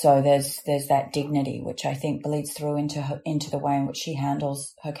 So there's that dignity, which I think bleeds through into the way in which she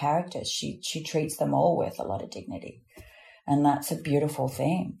handles her characters. She treats them all with a lot of dignity, and that's a beautiful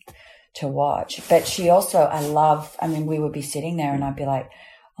thing to watch. But she also, we would be sitting there and I'd be like,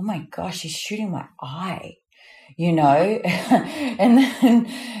 oh my gosh, she's shooting my eye,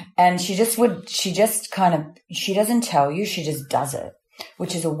 and she doesn't tell you, she just does it,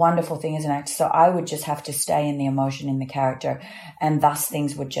 which is a wonderful thing as an actor. So I would just have to stay in the emotion in the character, and thus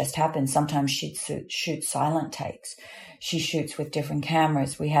things would just happen. Sometimes she'd shoot silent takes. She shoots with different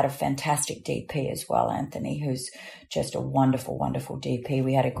cameras. We had a fantastic DP as well, Anthony, who's just a wonderful, wonderful DP.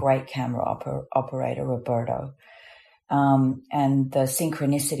 We had a great camera operator, Roberto. And the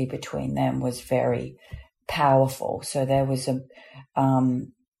synchronicity between them was very powerful. So there was it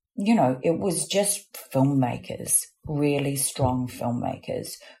was just filmmakers, really strong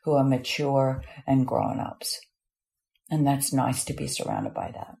filmmakers who are mature and grown-ups. And that's nice to be surrounded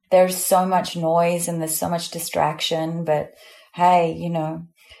by that. There's so much noise and there's so much distraction, but hey,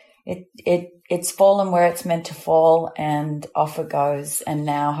 it's fallen where it's meant to fall, and off it goes. And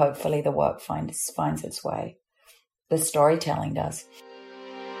now hopefully the work finds its way. The storytelling does.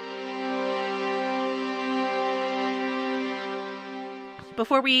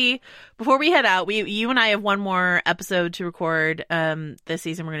 Before we head out, you and I have one more episode to record this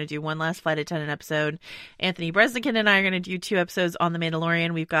season. We're going to do one last Flight Attendant episode. Anthony Bresnikan and I are going to do 2 episodes on The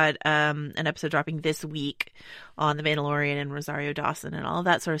Mandalorian. We've got an episode dropping this week on The Mandalorian and Rosario Dawson and all of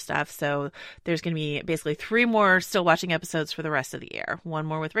that sort of stuff. So there's going to be basically 3 more still watching episodes for the rest of the year. 1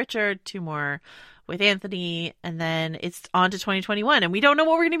 more with Richard, 2 more with Anthony, and then it's on to 2021, and we don't know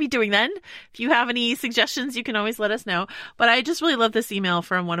what we're going to be doing then. If you have any suggestions, you can always let us know. But I just really love this email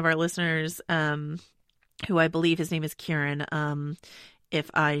from one of our listeners, who I believe his name is Kieran, if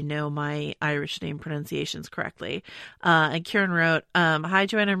I know my Irish name pronunciations correctly. And Kieran wrote, hi,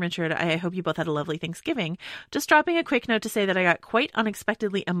 Joanna and Richard. I hope you both had a lovely Thanksgiving. Just dropping a quick note to say that I got quite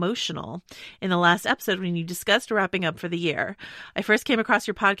unexpectedly emotional in the last episode when you discussed wrapping up for the year. I first came across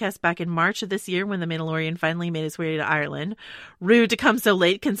your podcast back in March of this year when The Mandalorian finally made its way to Ireland. Rude to come so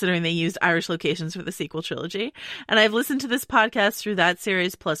late considering they used Irish locations for the sequel trilogy. And I've listened to this podcast through that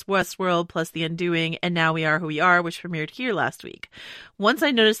series, plus Westworld, plus The Undoing, and Now We Are Who We Are, which premiered here last week. Once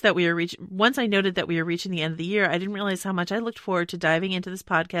I noted that we were reaching the end of the year, I didn't realize how much I looked forward to diving into this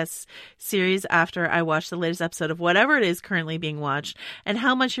podcast series after I watched the latest episode of whatever it is currently being watched, and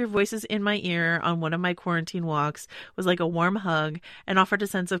how much your voices in my ear on one of my quarantine walks was like a warm hug and offered a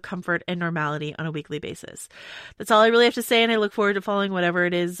sense of comfort and normality on a weekly basis. That's all I really have to say, and I look forward to following whatever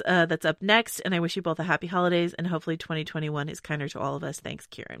it is that's up next, and I wish you both a happy holidays, and hopefully 2021 is kinder to all of us. Thanks,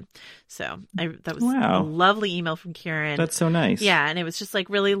 Kieran. So that was a lovely email from Kieran. That's so nice. Yeah, and it was was just like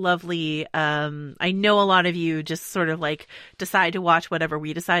really lovely. I know a lot of you just sort of like decide to watch whatever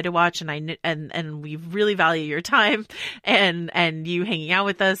we decide to watch, and we really value your time and you hanging out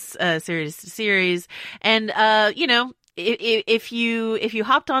with us series to series. And you know, if you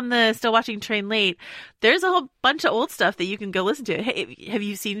hopped on the Still Watching train late, there's a whole bunch of old stuff that you can go listen to. Hey, have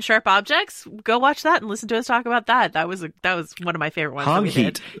you seen Sharp Objects? Go watch that and listen to us talk about that. That was one of my favorite ones. Hog that we Heat.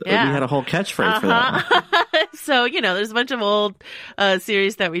 did. Yeah. We had a whole catchphrase for that one. So, you know, there's a bunch of old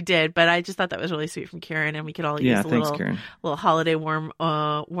series that we did, but I just thought that was really sweet from Kieran, and we could all use little holiday warm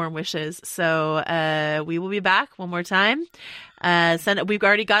wishes. So we will be back one more time. We've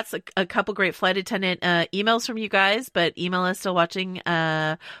already got a couple great flight attendant emails from you guys, but email us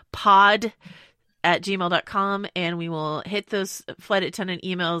stillwatchingpod@gmail.com, and we will hit those flight attendant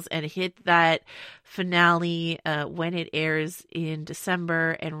emails and hit that finale when it airs in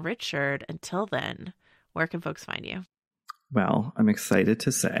December. And Richard, until then, where can folks find you? Well, I'm excited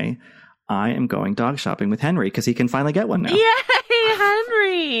to say I am going dog shopping with Henry because he can finally get one now. Yay,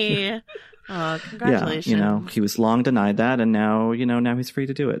 Henry! Oh, congratulations. Yeah, you know, he was long denied that, and now he's free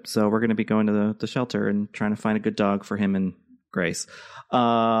to do it. So we're going to be going to the shelter and trying to find a good dog for him and Grace.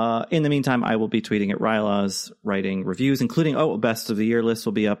 In the meantime, I will be tweeting at Rylaws, writing reviews, including, Best of the Year list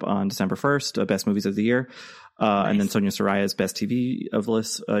will be up on December 1st, Best Movies of the Year. Nice. And then Sonia Soraya's Best TV of the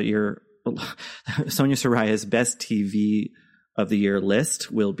list year. Sonia Soraya's Best TV of the Year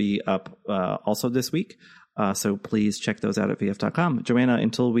list will be up also this week. So please check those out at vf.com. Joanna,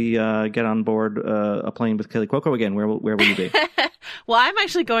 until we get on board a plane with Kelly Cuoco again, where will you be? Well, I'm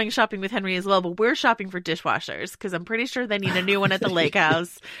actually going shopping with Henry as well, but we're shopping for dishwashers because I'm pretty sure they need a new one at the lake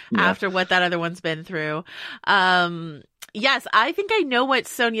house after what that other one's been through. Yes, I think I know what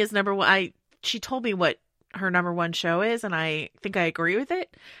Sonia's number one. She told me what her number one show is, and I think I agree with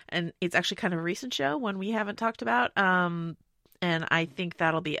it. And it's actually kind of a recent show, one we haven't talked about. And I think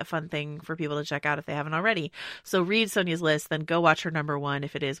that'll be a fun thing for people to check out if they haven't already. So read Sonia's list, then go watch her number one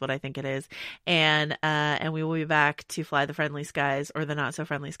if it is what I think it is. And we will be back to Fly the Friendly Skies or the Not So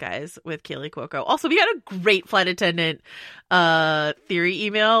Friendly Skies with Kaylee Cuoco. Also, we got a great flight attendant theory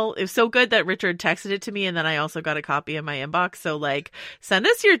email. It was so good that Richard texted it to me, and then I also got a copy in my inbox. So like, send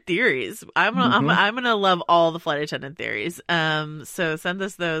us your theories. I'm gonna love all the flight attendant theories. So send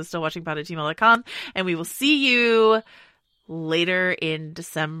us those to stillwatchingpod@gmail.com, and we will see you later in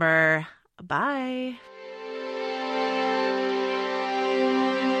December. Bye.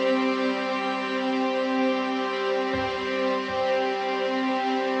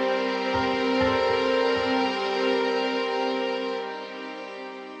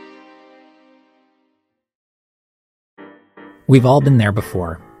 We've all been there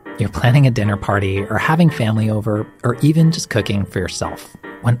before. You're planning a dinner party or having family over, or even just cooking for yourself,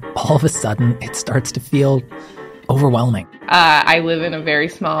 when all of a sudden it starts to feel overwhelming. I live in a very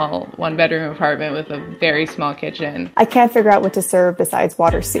small one-bedroom apartment with a very small kitchen. I can't figure out what to serve besides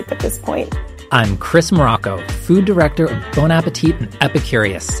water soup at this point. I'm Chris Morocco, food director of Bon Appetit and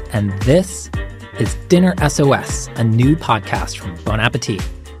Epicurious, and this is Dinner SOS, a new podcast from Bon Appetit.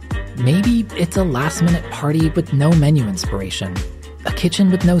 Maybe it's a last-minute party with no menu inspiration, a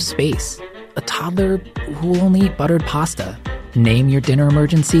kitchen with no space, a toddler who will only eat buttered pasta. Name your dinner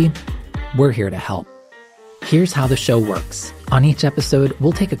emergency. We're here to help. Here's how the show works. On each episode,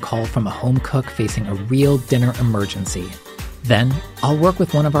 we'll take a call from a home cook facing a real dinner emergency. Then, I'll work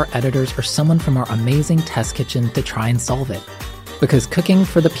with one of our editors or someone from our amazing test kitchen to try and solve it. Because cooking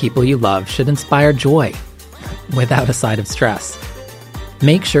for the people you love should inspire joy, without a side of stress.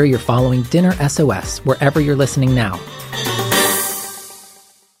 Make sure you're following Dinner SOS wherever you're listening now.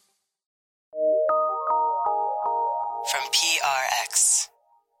 From PRX.